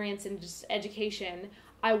much experience in just education,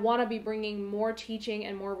 I want to be bringing more teaching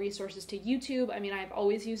and more resources to YouTube. I mean, I've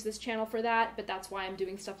always used this channel for that, but that's why I'm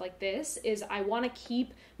doing stuff like this, is I want to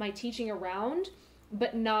keep my teaching around,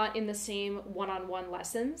 but not in the same one-on-one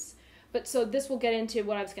lessons. But so this will get into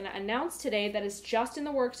what I was going to announce today that is just in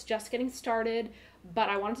the works, just getting started, but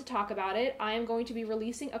I wanted to talk about it. I am going to be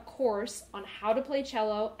releasing a course on how to play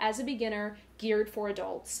cello as a beginner geared for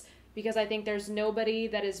adults, because I think there's nobody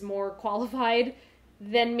that is more qualified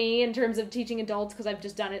than me in terms of teaching adults, because I've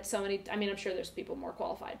just done it so many, I mean, I'm sure there's people more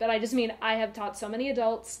qualified, but I just mean I have taught so many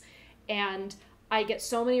adults, and I get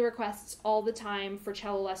so many requests all the time for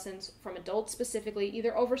cello lessons from adults specifically,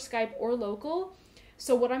 either over Skype or local.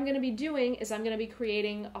 So what I'm going to be doing is I'm going to be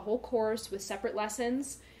creating a whole course with separate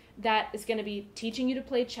lessons that is going to be teaching you to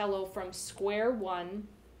play cello from square one.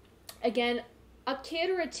 Again, a kid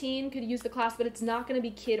or a teen could use the class, but it's not going to be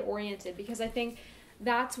kid-oriented, because I think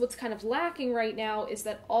that's what's kind of lacking right now, is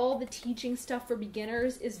that all the teaching stuff for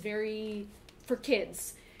beginners is very for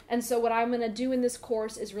kids. And so what I'm going to do in this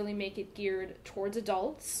course is really make it geared towards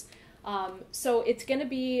adults. So it's going to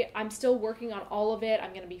be, I'm still working on all of it. I'm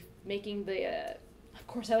going to be making the, of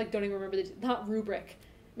course I don't even remember not rubric,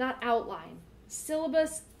 not outline,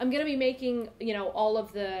 syllabus. I'm going to be making, all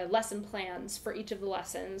of the lesson plans for each of the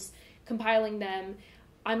lessons, compiling them.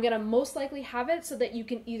 I'm going to most likely have it so that you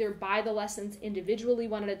can either buy the lessons individually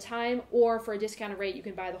one at a time, or for a discounted rate you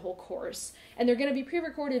can buy the whole course. And they're going to be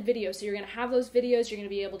pre-recorded videos, so you're going to have those videos, you're going to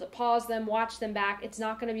be able to pause them, watch them back. It's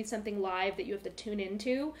not going to be something live that you have to tune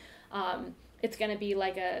into. It's going to be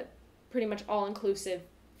like a pretty much all-inclusive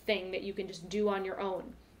thing that you can just do on your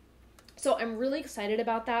own. So I'm really excited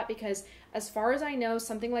about that, because as far as I know,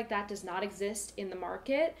 something like that does not exist in the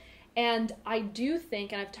market. And I do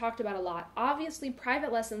think, and I've talked about a lot, obviously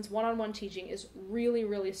private lessons, one-on-one teaching is really,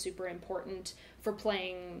 really super important for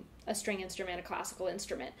playing a string instrument, a classical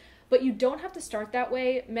instrument. But you don't have to start that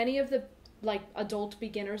way. Many of the adult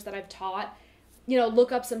beginners that I've taught,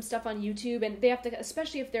 look up some stuff on YouTube, and they have to,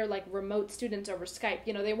 especially if they're remote students over Skype,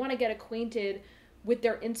 they want to get acquainted with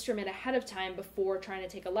their instrument ahead of time before trying to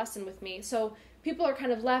take a lesson with me. So people are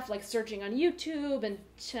kind of left searching on YouTube and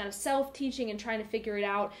kind of self-teaching and trying to figure it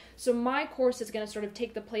out. So my course is going to sort of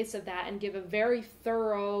take the place of that and give a very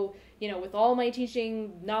thorough, with all my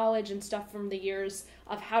teaching knowledge and stuff from the years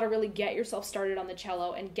of how to really get yourself started on the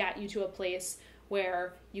cello and get you to a place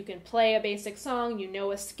where you can play a basic song,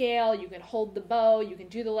 a scale, you can hold the bow, you can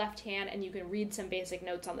do the left hand, and you can read some basic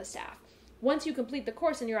notes on the staff. Once you complete the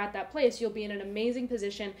course and you're at that place, you'll be in an amazing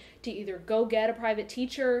position to either go get a private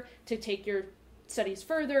teacher to take your studies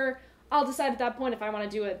further. I'll decide at that point if I want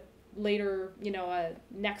to do it later, a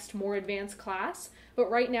next more advanced class. But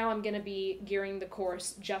right now I'm going to be gearing the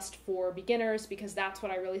course just for beginners, because that's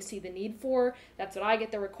what I really see the need for. That's what I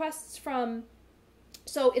get the requests from.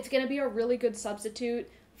 So it's going to be a really good substitute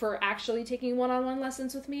for actually taking one-on-one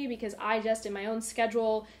lessons with me, because I just, in my own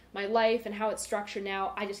schedule, my life and how it's structured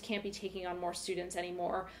now, I just can't be taking on more students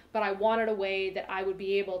anymore. But I wanted a way that I would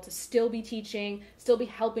be able to still be teaching, still be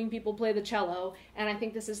helping people play the cello, and I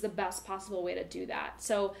think this is the best possible way to do that.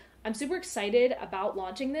 So I'm super excited about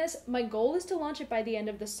launching this. My goal is to launch it by the end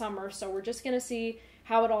of the summer, so we're just going to see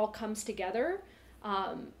how it all comes together.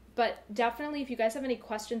 But definitely, if you guys have any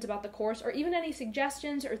questions about the course, or even any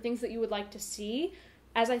suggestions or things that you would like to see,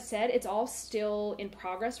 as I said, it's all still in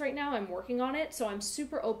progress right now. I'm working on it, so I'm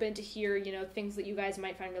super open to hear, things that you guys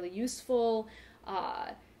might find really useful,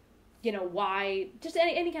 you know, why, just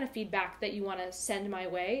any kind of feedback that you want to send my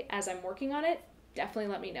way as I'm working on it,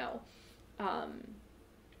 definitely let me know.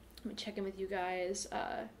 Let me check in with you guys.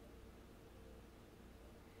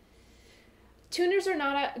 Tuners are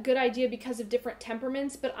not a good idea because of different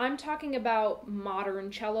temperaments, but I'm talking about modern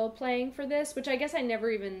cello playing for this, which I guess I never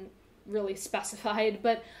even really specified,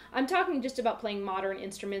 but I'm talking just about playing modern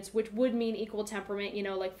instruments, which would mean equal temperament. You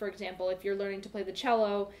know, like for example, if you're learning to play the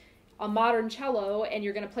cello, a modern cello, and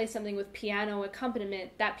you're going to play something with piano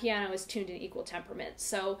accompaniment, that piano is tuned in equal temperament.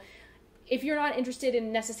 So if you're not interested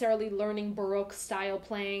in necessarily learning baroque style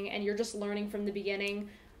playing and you're just learning from the beginning,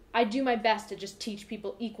 I do my best to just teach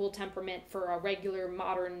people equal temperament for a regular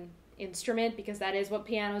modern instrument, because that is what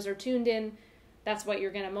pianos are tuned in. That's what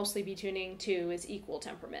you're going to mostly be tuning to, is equal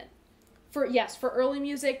temperament. For early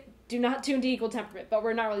music, do not tune to equal temperament, but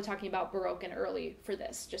we're not really talking about baroque and early for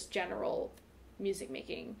this, just general music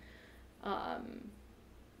making.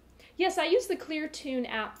 Yes, I use the ClearTune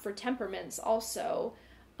app for temperaments also.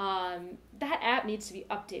 That app needs to be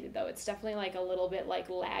updated though. It's definitely like a little bit like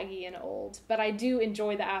laggy and old, but I do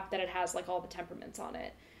enjoy the app that it has like all the temperaments on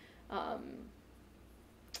it.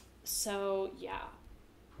 So yeah.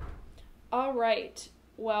 All right.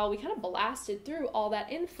 Well, we kind of blasted through all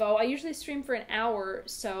that info. I usually stream for an hour,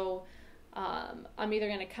 so I'm either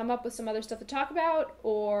going to come up with some other stuff to talk about,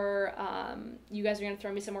 or you guys are going to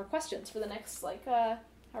throw me some more questions for the next, like,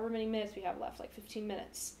 however many minutes we have left, like 15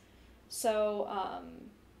 minutes. So,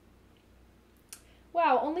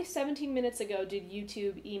 wow, only 17 minutes ago did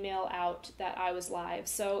YouTube email out that I was live.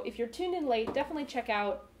 So if you're tuned in late, definitely check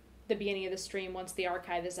out the beginning of the stream once the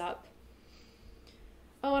archive is up.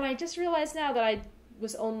 Oh, and I just realized now that I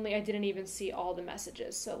didn't even see all the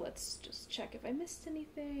messages, so let's just check if I missed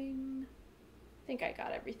anything. I think I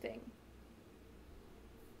got everything.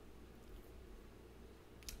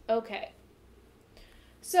 Okay.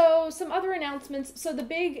 So some other announcements. So the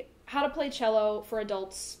big How to Play Cello for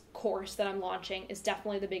Adults course that I'm launching is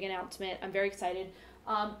definitely the big announcement. I'm very excited.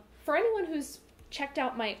 For anyone who's checked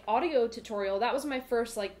out my audio tutorial, that was my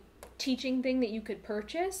first like teaching thing that you could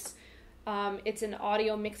purchase. It's an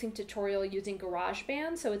audio mixing tutorial using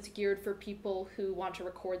GarageBand, so it's geared for people who want to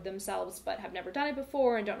record themselves but have never done it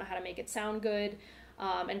before and don't know how to make it sound good.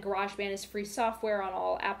 And GarageBand is free software on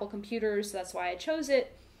all Apple computers, so that's why I chose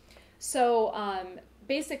it. So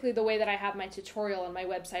basically the way that I have my tutorial on my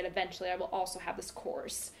website, eventually I will also have this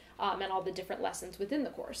course and all the different lessons within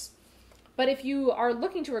the course. But if you are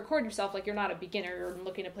looking to record yourself, like you're not a beginner, you're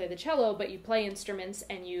looking to play the cello, but you play instruments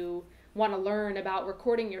and you want to learn about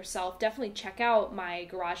recording yourself, definitely check out my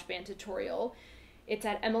GarageBand tutorial. It's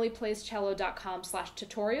at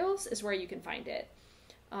emilyplayscello.com/tutorials is where you can find it.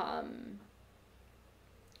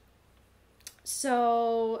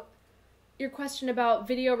 So your question about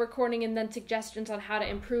video recording and then suggestions on how to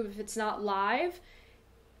improve if it's not live.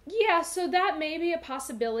 Yeah, so that may be a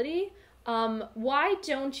possibility. Why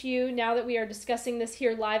don't you, now that we are discussing this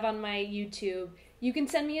here live on my YouTube, you can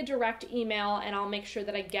send me a direct email and I'll make sure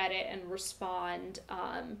that I get it and respond.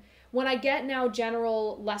 When I get now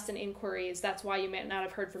general lesson inquiries, that's why you may not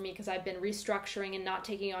have heard from me, because I've been restructuring and not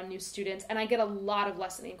taking on new students, and I get a lot of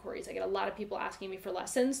lesson inquiries. I get a lot of people asking me for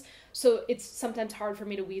lessons, so it's sometimes hard for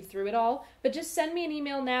me to weed through it all. But just send me an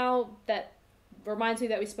email now that reminds me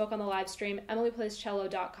that we spoke on the live stream.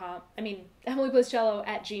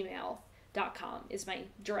 emilyplayscello@gmail.com is my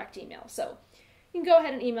direct email. So you can go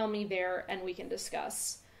ahead and email me there and we can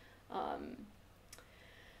discuss.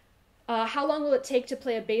 How long will it take to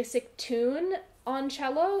play a basic tune on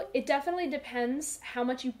cello? It definitely depends how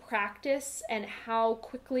much you practice and how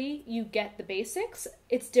quickly you get the basics.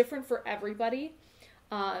 It's different for everybody.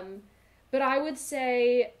 But I would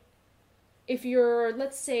say if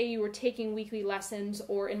let's say you were taking weekly lessons,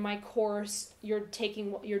 or in my course, you're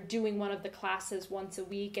doing one of the classes once a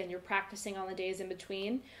week and you're practicing on the days in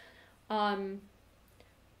between.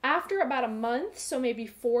 After about a month, so maybe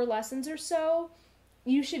 4 lessons or so,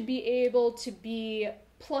 you should be able to be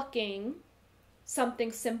plucking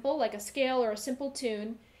something simple, like a scale or a simple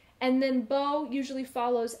tune, and then bow usually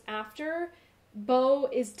follows after. Bow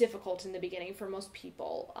is difficult in the beginning for most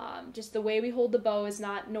people. Just the way we hold the bow is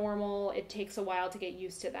not normal. It takes a while to get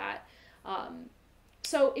used to that.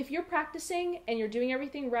 So if you're practicing and you're doing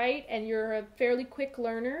everything right and you're a fairly quick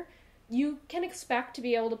learner, you can expect to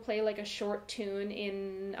be able to play like a short tune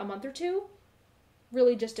in a month or 2.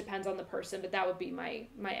 Really just depends on the person, but that would be my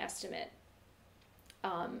estimate.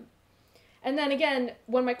 And then again,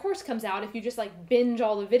 when my course comes out, if you just like binge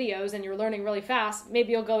all the videos and you're learning really fast,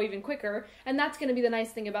 maybe you'll go even quicker. And that's going to be the nice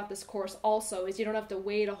thing about this course also, is you don't have to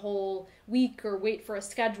wait a whole week or wait for a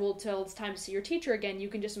schedule till it's time to see your teacher again. You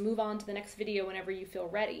can just move on to the next video whenever you feel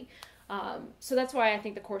ready. So that's why I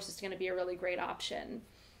think the course is going to be a really great option.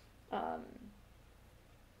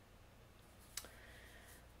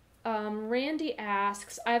 Randy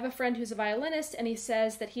asks, I have a friend who's a violinist, and he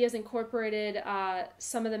says that he has incorporated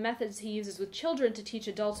some of the methods he uses with children to teach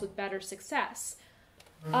adults with better success.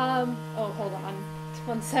 Oh, hold on.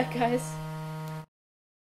 1 sec, guys.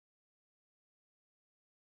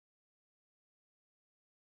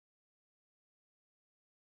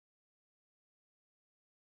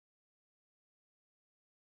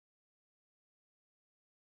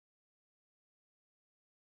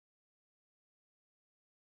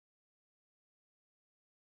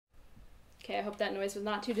 Okay, I hope that noise was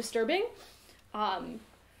not too disturbing.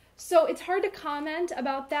 So it's hard to comment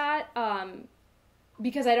about that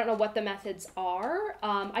because I don't know what the methods are.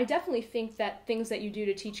 I definitely think that things that you do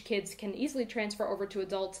to teach kids can easily transfer over to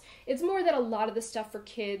adults. It's more that a lot of the stuff for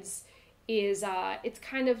kids is, it's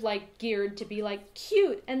kind of like geared to be like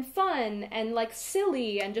cute and fun and like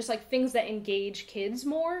silly and just like things that engage kids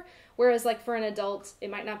more. Whereas like for an adult, it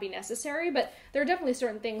might not be necessary, but there are definitely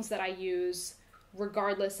certain things that I use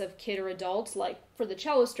regardless of kid or adult. Like for the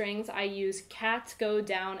cello strings, I use Cats Go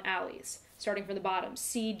Down Alleys, starting from the bottom,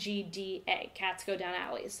 C-G-D-A, Cats Go Down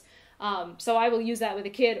Alleys. So I will use that with a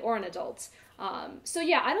kid or an adult. So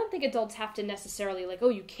yeah, I don't think adults have to necessarily like, oh,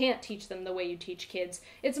 you can't teach them the way you teach kids.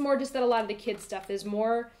 It's more just that a lot of the kid stuff is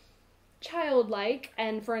more childlike,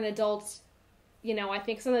 and for an adult, you know, I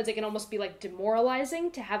think sometimes it can almost be like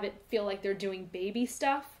demoralizing to have it feel like they're doing baby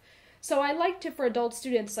stuff. So I like to, for adult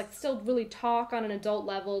students, like still really talk on an adult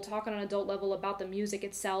level about the music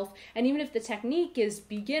itself. And even if the technique is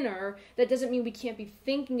beginner, that doesn't mean we can't be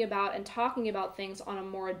thinking about and talking about things on a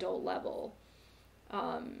more adult level.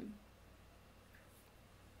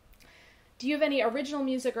 Do you have any original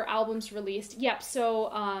music or albums released? Yep, so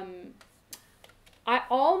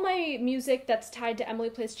all my music that's tied to Emily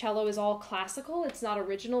Plays Cello is all classical. It's not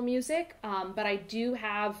original music, but I do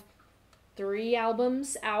have 3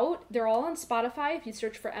 albums out. They're all on Spotify if you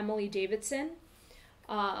search for Emily Davidson,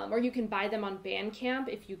 or you can buy them on Bandcamp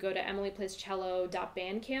if you go to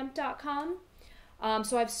emilyplayscello.bandcamp.com.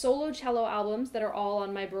 So I have solo cello albums that are all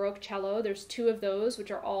on my baroque cello. There's 2 of those,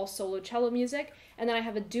 which are all solo cello music, and then I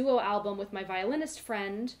have a duo album with my violinist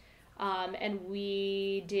friend, and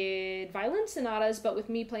we did violin sonatas, but with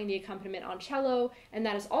me playing the accompaniment on cello, and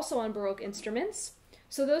that is also on baroque instruments.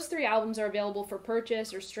 So those 3 albums are available for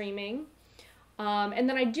purchase or streaming. And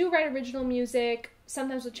then I do write original music,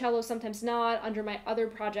 sometimes with cello, sometimes not, under my other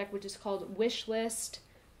project, which is called Wish List.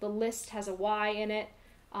 The list has a Y in it,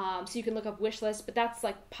 so you can look up Wish List, but that's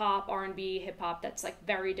like pop, R&B, hip-hop. That's like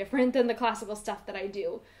very different than the classical stuff that I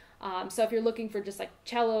do. So if you're looking for just like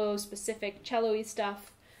cello-specific, cello-y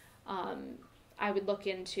stuff, I would look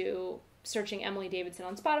into searching Emily Davidson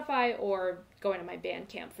on Spotify or going to my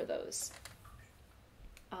Bandcamp for those.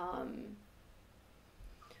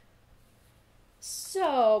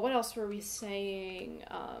 So, what else were we saying?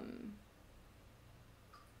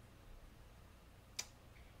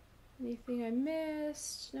 Anything I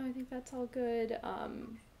missed? No, I think that's all good.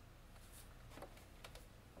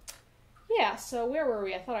 Yeah, so where were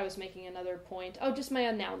we? I thought I was making another point. Oh, just my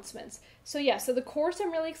announcements. So yeah, so the course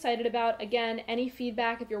I'm really excited about. Again, any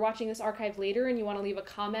feedback, if you're watching this archive later and you want to leave a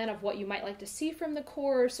comment of what you might like to see from the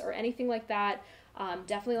course or anything like that,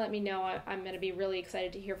 definitely let me know. I'm going to be really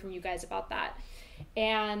excited to hear from you guys about that.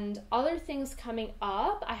 And other things coming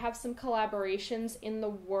up, I have some collaborations in the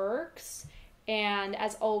works, and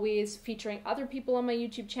as always, featuring other people on my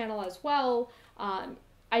YouTube channel as well.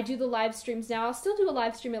 I do the live streams now. I'll still do a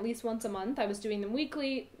live stream at least once a month. I was doing them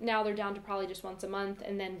weekly. Now they're down to probably just once a month,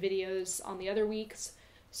 and then videos on the other weeks.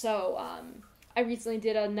 So I recently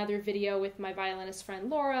did another video with my violinist friend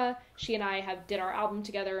Laura. She and I did our album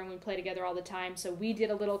together, and we play together all the time. So we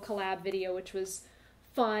did a little collab video, which was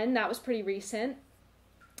fun. That was pretty recent.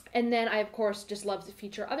 And then I, of course, just love to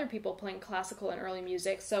feature other people playing classical and early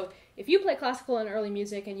music. So if you play classical and early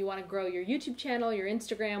music and you want to grow your YouTube channel, your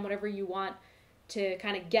Instagram, whatever you want to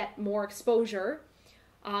kind of get more exposure,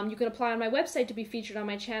 you can apply on my website to be featured on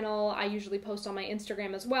my channel. I usually post on my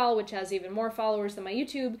Instagram as well, which has even more followers than my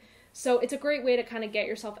YouTube. So it's a great way to kind of get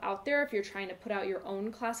yourself out there if you're trying to put out your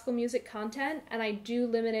own classical music content. And I do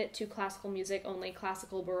limit it to classical music only,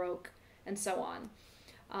 classical, baroque, and so on.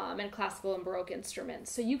 And classical and baroque instruments.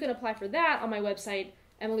 So you can apply for that on my website,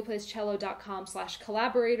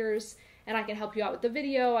 emilyplayscello.com/collaborators, and I can help you out with the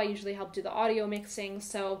video. I usually help do the audio mixing,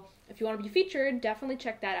 so if you want to be featured, definitely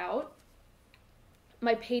check that out.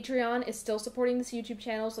 My Patreon is still supporting this YouTube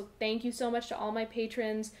channel, so thank you so much to all my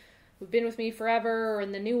patrons who've been with me forever,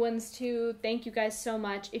 and the new ones too. Thank you guys so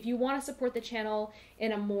much. If you want to support the channel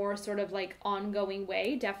in a more sort of like ongoing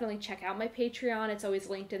way, definitely check out my Patreon. It's always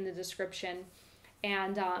linked in the description.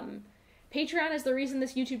 And Patreon is the reason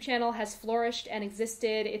this YouTube channel has flourished and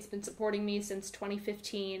existed. It's been supporting me since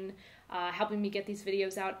 2015, helping me get these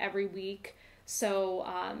videos out every week. So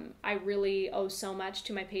I really owe so much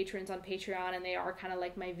to my patrons on Patreon, and they are kind of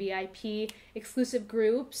like my VIP exclusive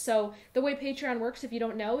group. So the way Patreon works, if you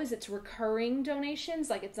don't know, is it's recurring donations.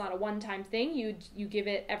 Like, it's not a one-time thing. You give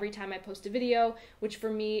it every time I post a video, which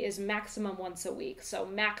for me is maximum once a week. So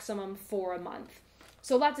maximum for a month.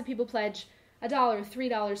 So lots of people pledge $1, $3,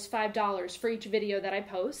 $5 for each video that I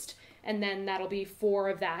post, and then that'll be 4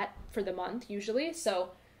 of that for the month usually.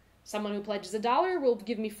 So someone who pledges $1 will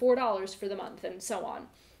give me $4 for the month, and so on.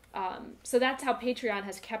 So that's how Patreon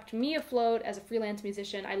has kept me afloat as a freelance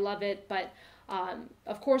musician. I love it, but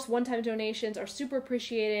of course, one-time donations are super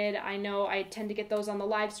appreciated. I know I tend to get those on the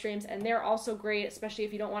live streams, and they're also great, especially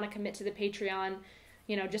if you don't want to commit to the Patreon.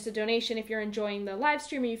 You know, just a donation if you're enjoying the live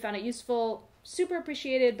stream and you found it useful, super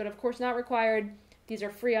appreciated, but of course not required. These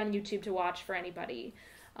are free on YouTube to watch for anybody.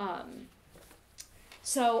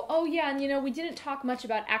 So, oh yeah, and you know, we didn't talk much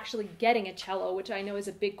about actually getting a cello, which I know is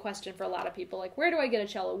a big question for a lot of people. Like, where do I get a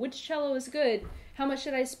cello? Which cello is good? How much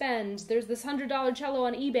should I spend? There's this $100 cello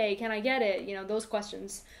on eBay. Can I get it? You know, those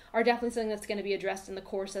questions are definitely something that's going to be addressed in the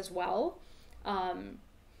course as well.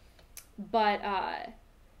 But I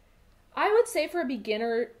would say for a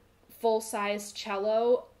beginner full-size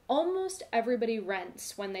cello, almost everybody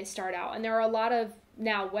rents when they start out. And there are a lot of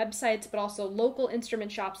now websites, but also local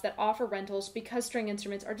instrument shops that offer rentals because string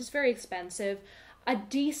instruments are just very expensive. A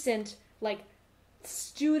decent, like,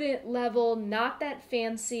 student level, not that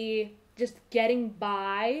fancy, just getting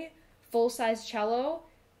by full-size cello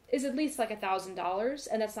is at least like $1,000,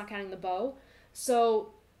 and that's not counting the bow. So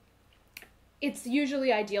it's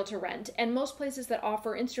usually ideal to rent, and most places that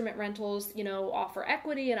offer instrument rentals, you know, offer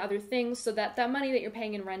equity and other things, so that that money that you're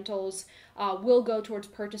paying in rentals will go towards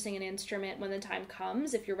purchasing an instrument when the time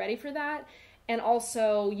comes, if you're ready for that. And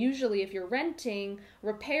also, usually if you're renting,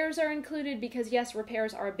 repairs are included, because yes,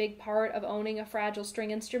 repairs are a big part of owning a fragile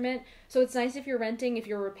string instrument. So it's nice if you're renting, if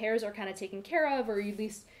your repairs are kind of taken care of, or you at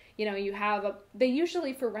least, you know, you have a, they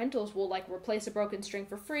usually for rentals will like replace a broken string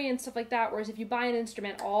for free and stuff like that, whereas if you buy an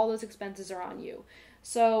instrument, all those expenses are on you.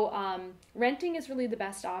 So renting is really the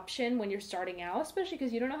best option when you're starting out, especially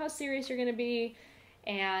because you don't know how serious you're going to be,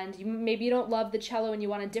 and maybe you don't love the cello and you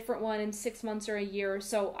want a different one in 6 months or a year.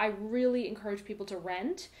 So I really encourage people to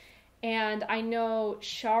rent. And I know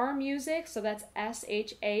Shar Music, so that's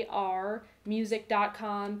SHAR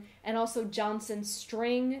music.com, and also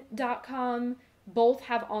johnsonstring.com, both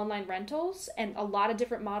have online rentals and a lot of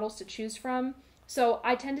different models to choose from. So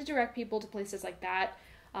I tend to direct people to places like that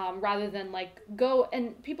rather than like go,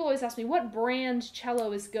 and people always ask me what brand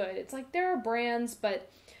cello is good. It's like there are brands, but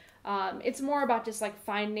it's more about just like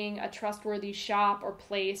finding a trustworthy shop or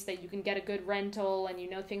place that you can get a good rental and you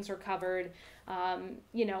know things are covered.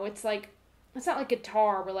 You know, it's like, it's not like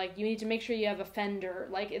guitar where like you need to make sure you have a Fender.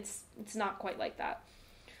 Like it's not quite like that.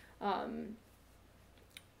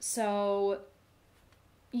 So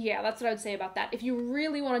yeah, that's what I would say about that. If you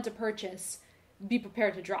really wanted to purchase, be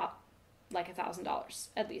prepared to drop like $1,000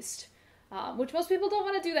 at least, which most people don't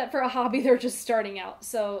want to do that for a hobby. They're just starting out.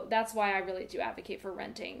 So that's why I really do advocate for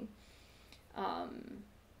renting.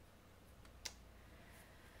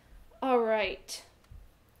 All right.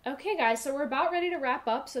 Okay, guys, so we're about ready to wrap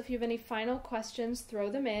up. So if you have any final questions, throw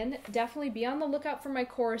them in. Definitely be on the lookout for my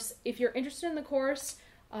course. If you're interested in the course,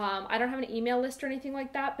 I don't have an email list or anything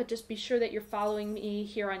like that, but just be sure that you're following me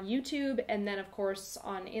here on YouTube, and then of course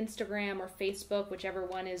on Instagram or Facebook, whichever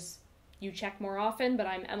one is you check more often, but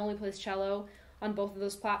I'm Emily Plays Cello on both of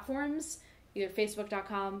those platforms, either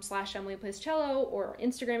facebook.com/Emily Plays Cello or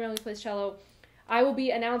Instagram Emily Plays Cello. I will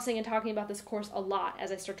be announcing and talking about this course a lot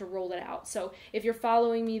as I start to roll it out. So if you're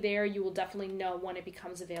following me there, you will definitely know when it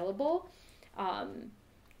becomes available.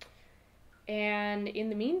 And in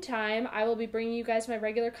the meantime, I will be bringing you guys my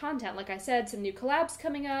regular content. Like I said, some new collabs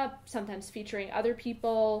coming up, sometimes featuring other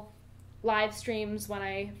people, live streams when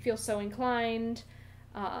I feel so inclined.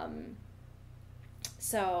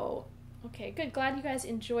 So, okay, good. Glad you guys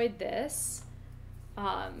enjoyed this.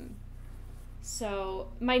 So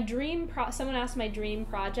my someone asked my dream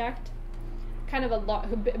project, kind of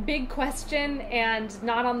a big question and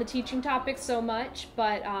not on the teaching topic so much,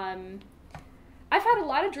 but I've had a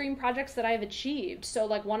lot of dream projects that I've achieved. So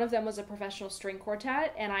like one of them was a professional string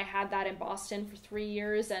quartet, and I had that in Boston for 3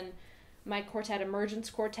 years, and my quartet, Emergence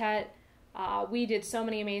Quartet, we did so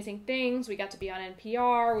many amazing things. We got to be on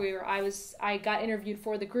NPR. I got interviewed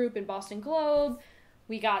for the group in Boston Globe.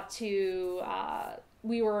 We got to,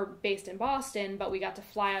 we were based in Boston, but we got to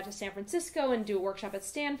fly out to San Francisco and do a workshop at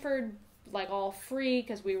Stanford, like all free,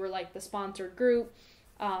 because we were like the sponsored group.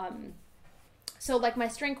 So like my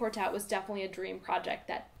string quartet was definitely a dream project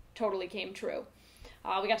that totally came true.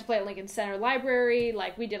 We got to play at Lincoln Center Library.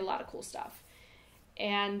 Like we did a lot of cool stuff.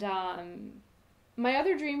 And my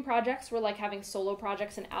other dream projects were like having solo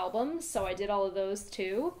projects and albums. So I did all of those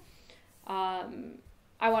too.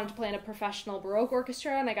 I wanted to play in a professional baroque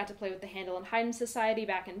orchestra, and I got to play with the Handel and Haydn Society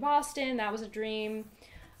back in Boston. That was a dream.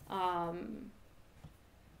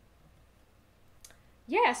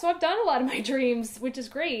 Yeah, so I've done a lot of my dreams, which is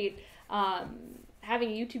great.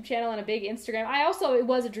 Having a YouTube channel and a big Instagram. It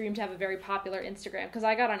was a dream to have a very popular Instagram, because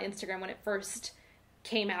I got on Instagram when it first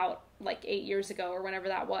came out, like 8 years ago or whenever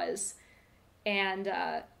that was. And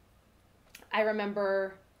I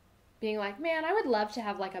remember being like, man, I would love to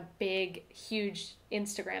have like a big, huge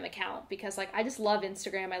Instagram account, because like I just love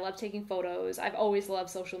Instagram. I love taking photos. I've always loved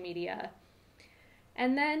social media.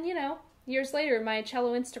 And then, you know, years later, my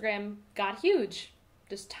cello Instagram got huge.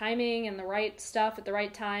 Just timing and the right stuff at the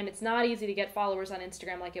right time. It's not easy to get followers on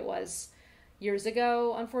Instagram like it was years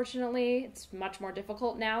ago, unfortunately. It's much more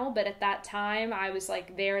difficult now, but at that time, I was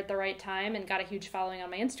like there at the right time and got a huge following on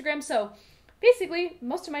my Instagram. So basically,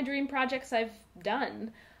 most of my dream projects I've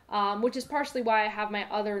done, which is partially why I have my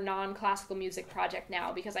other non-classical music project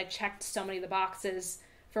now, because I checked so many of the boxes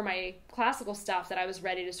for my classical stuff that I was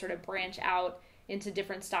ready to sort of branch out into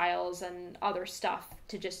different styles and other stuff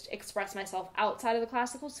to just express myself outside of the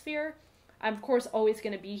classical sphere. I'm, of course, always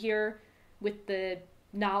going to be here with the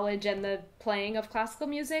knowledge and the playing of classical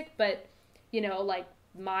music, but, you know, like,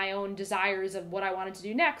 my own desires of what I wanted to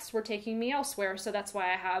do next were taking me elsewhere, so that's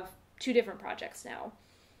why I have 2 different projects now.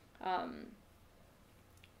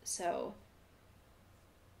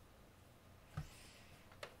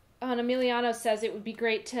 And Emiliano says it would be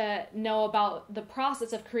great to know about the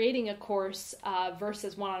process of creating a course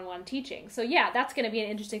versus one-on-one teaching. So yeah, that's going to be an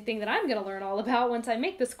interesting thing that I'm going to learn all about once I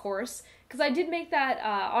make this course, because I did make that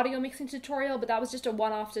audio mixing tutorial, but that was just a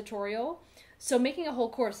one-off tutorial. So making a whole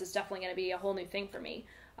course is definitely going to be a whole new thing for me.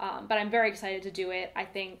 But I'm very excited to do it. I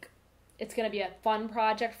think it's going to be a fun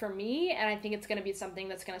project for me, and I think it's going to be something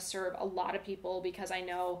that's going to serve a lot of people, because I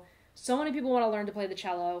know so many people want to learn to play the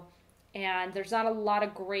cello, and there's not a lot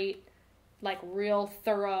of great, like, real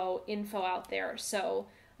thorough info out there. So,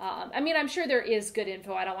 I mean, I'm sure there is good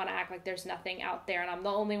info. I don't want to act like there's nothing out there and I'm the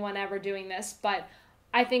only one ever doing this, but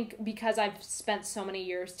I think because I've spent so many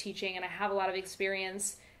years teaching and I have a lot of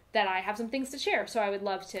experience, that I have some things to share. So I would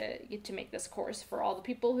love to make this course for all the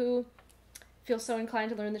people who feel so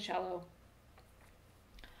inclined to learn the cello.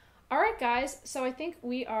 All right, guys. So I think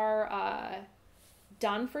we are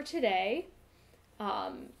done for today.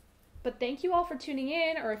 But thank you all for tuning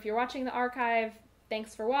in, or if you're watching the archive,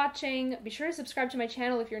 thanks for watching. Be sure to subscribe to my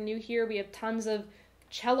channel if you're new here. We have tons of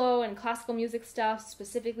cello and classical music stuff,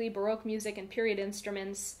 specifically Baroque music and period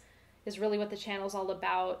instruments is really what the channel's all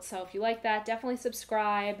about. So if you like that, definitely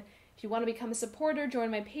subscribe. If you want to become a supporter, join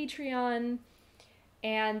my Patreon.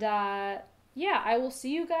 And yeah, I will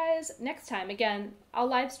see you guys next time. Again, I'll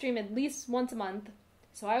live stream at least once a month.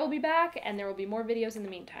 So I will be back, and there will be more videos in the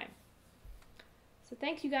meantime. So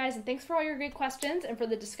thank you guys, and thanks for all your great questions and for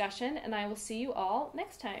the discussion, and I will see you all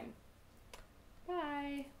next time.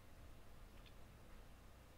 Bye.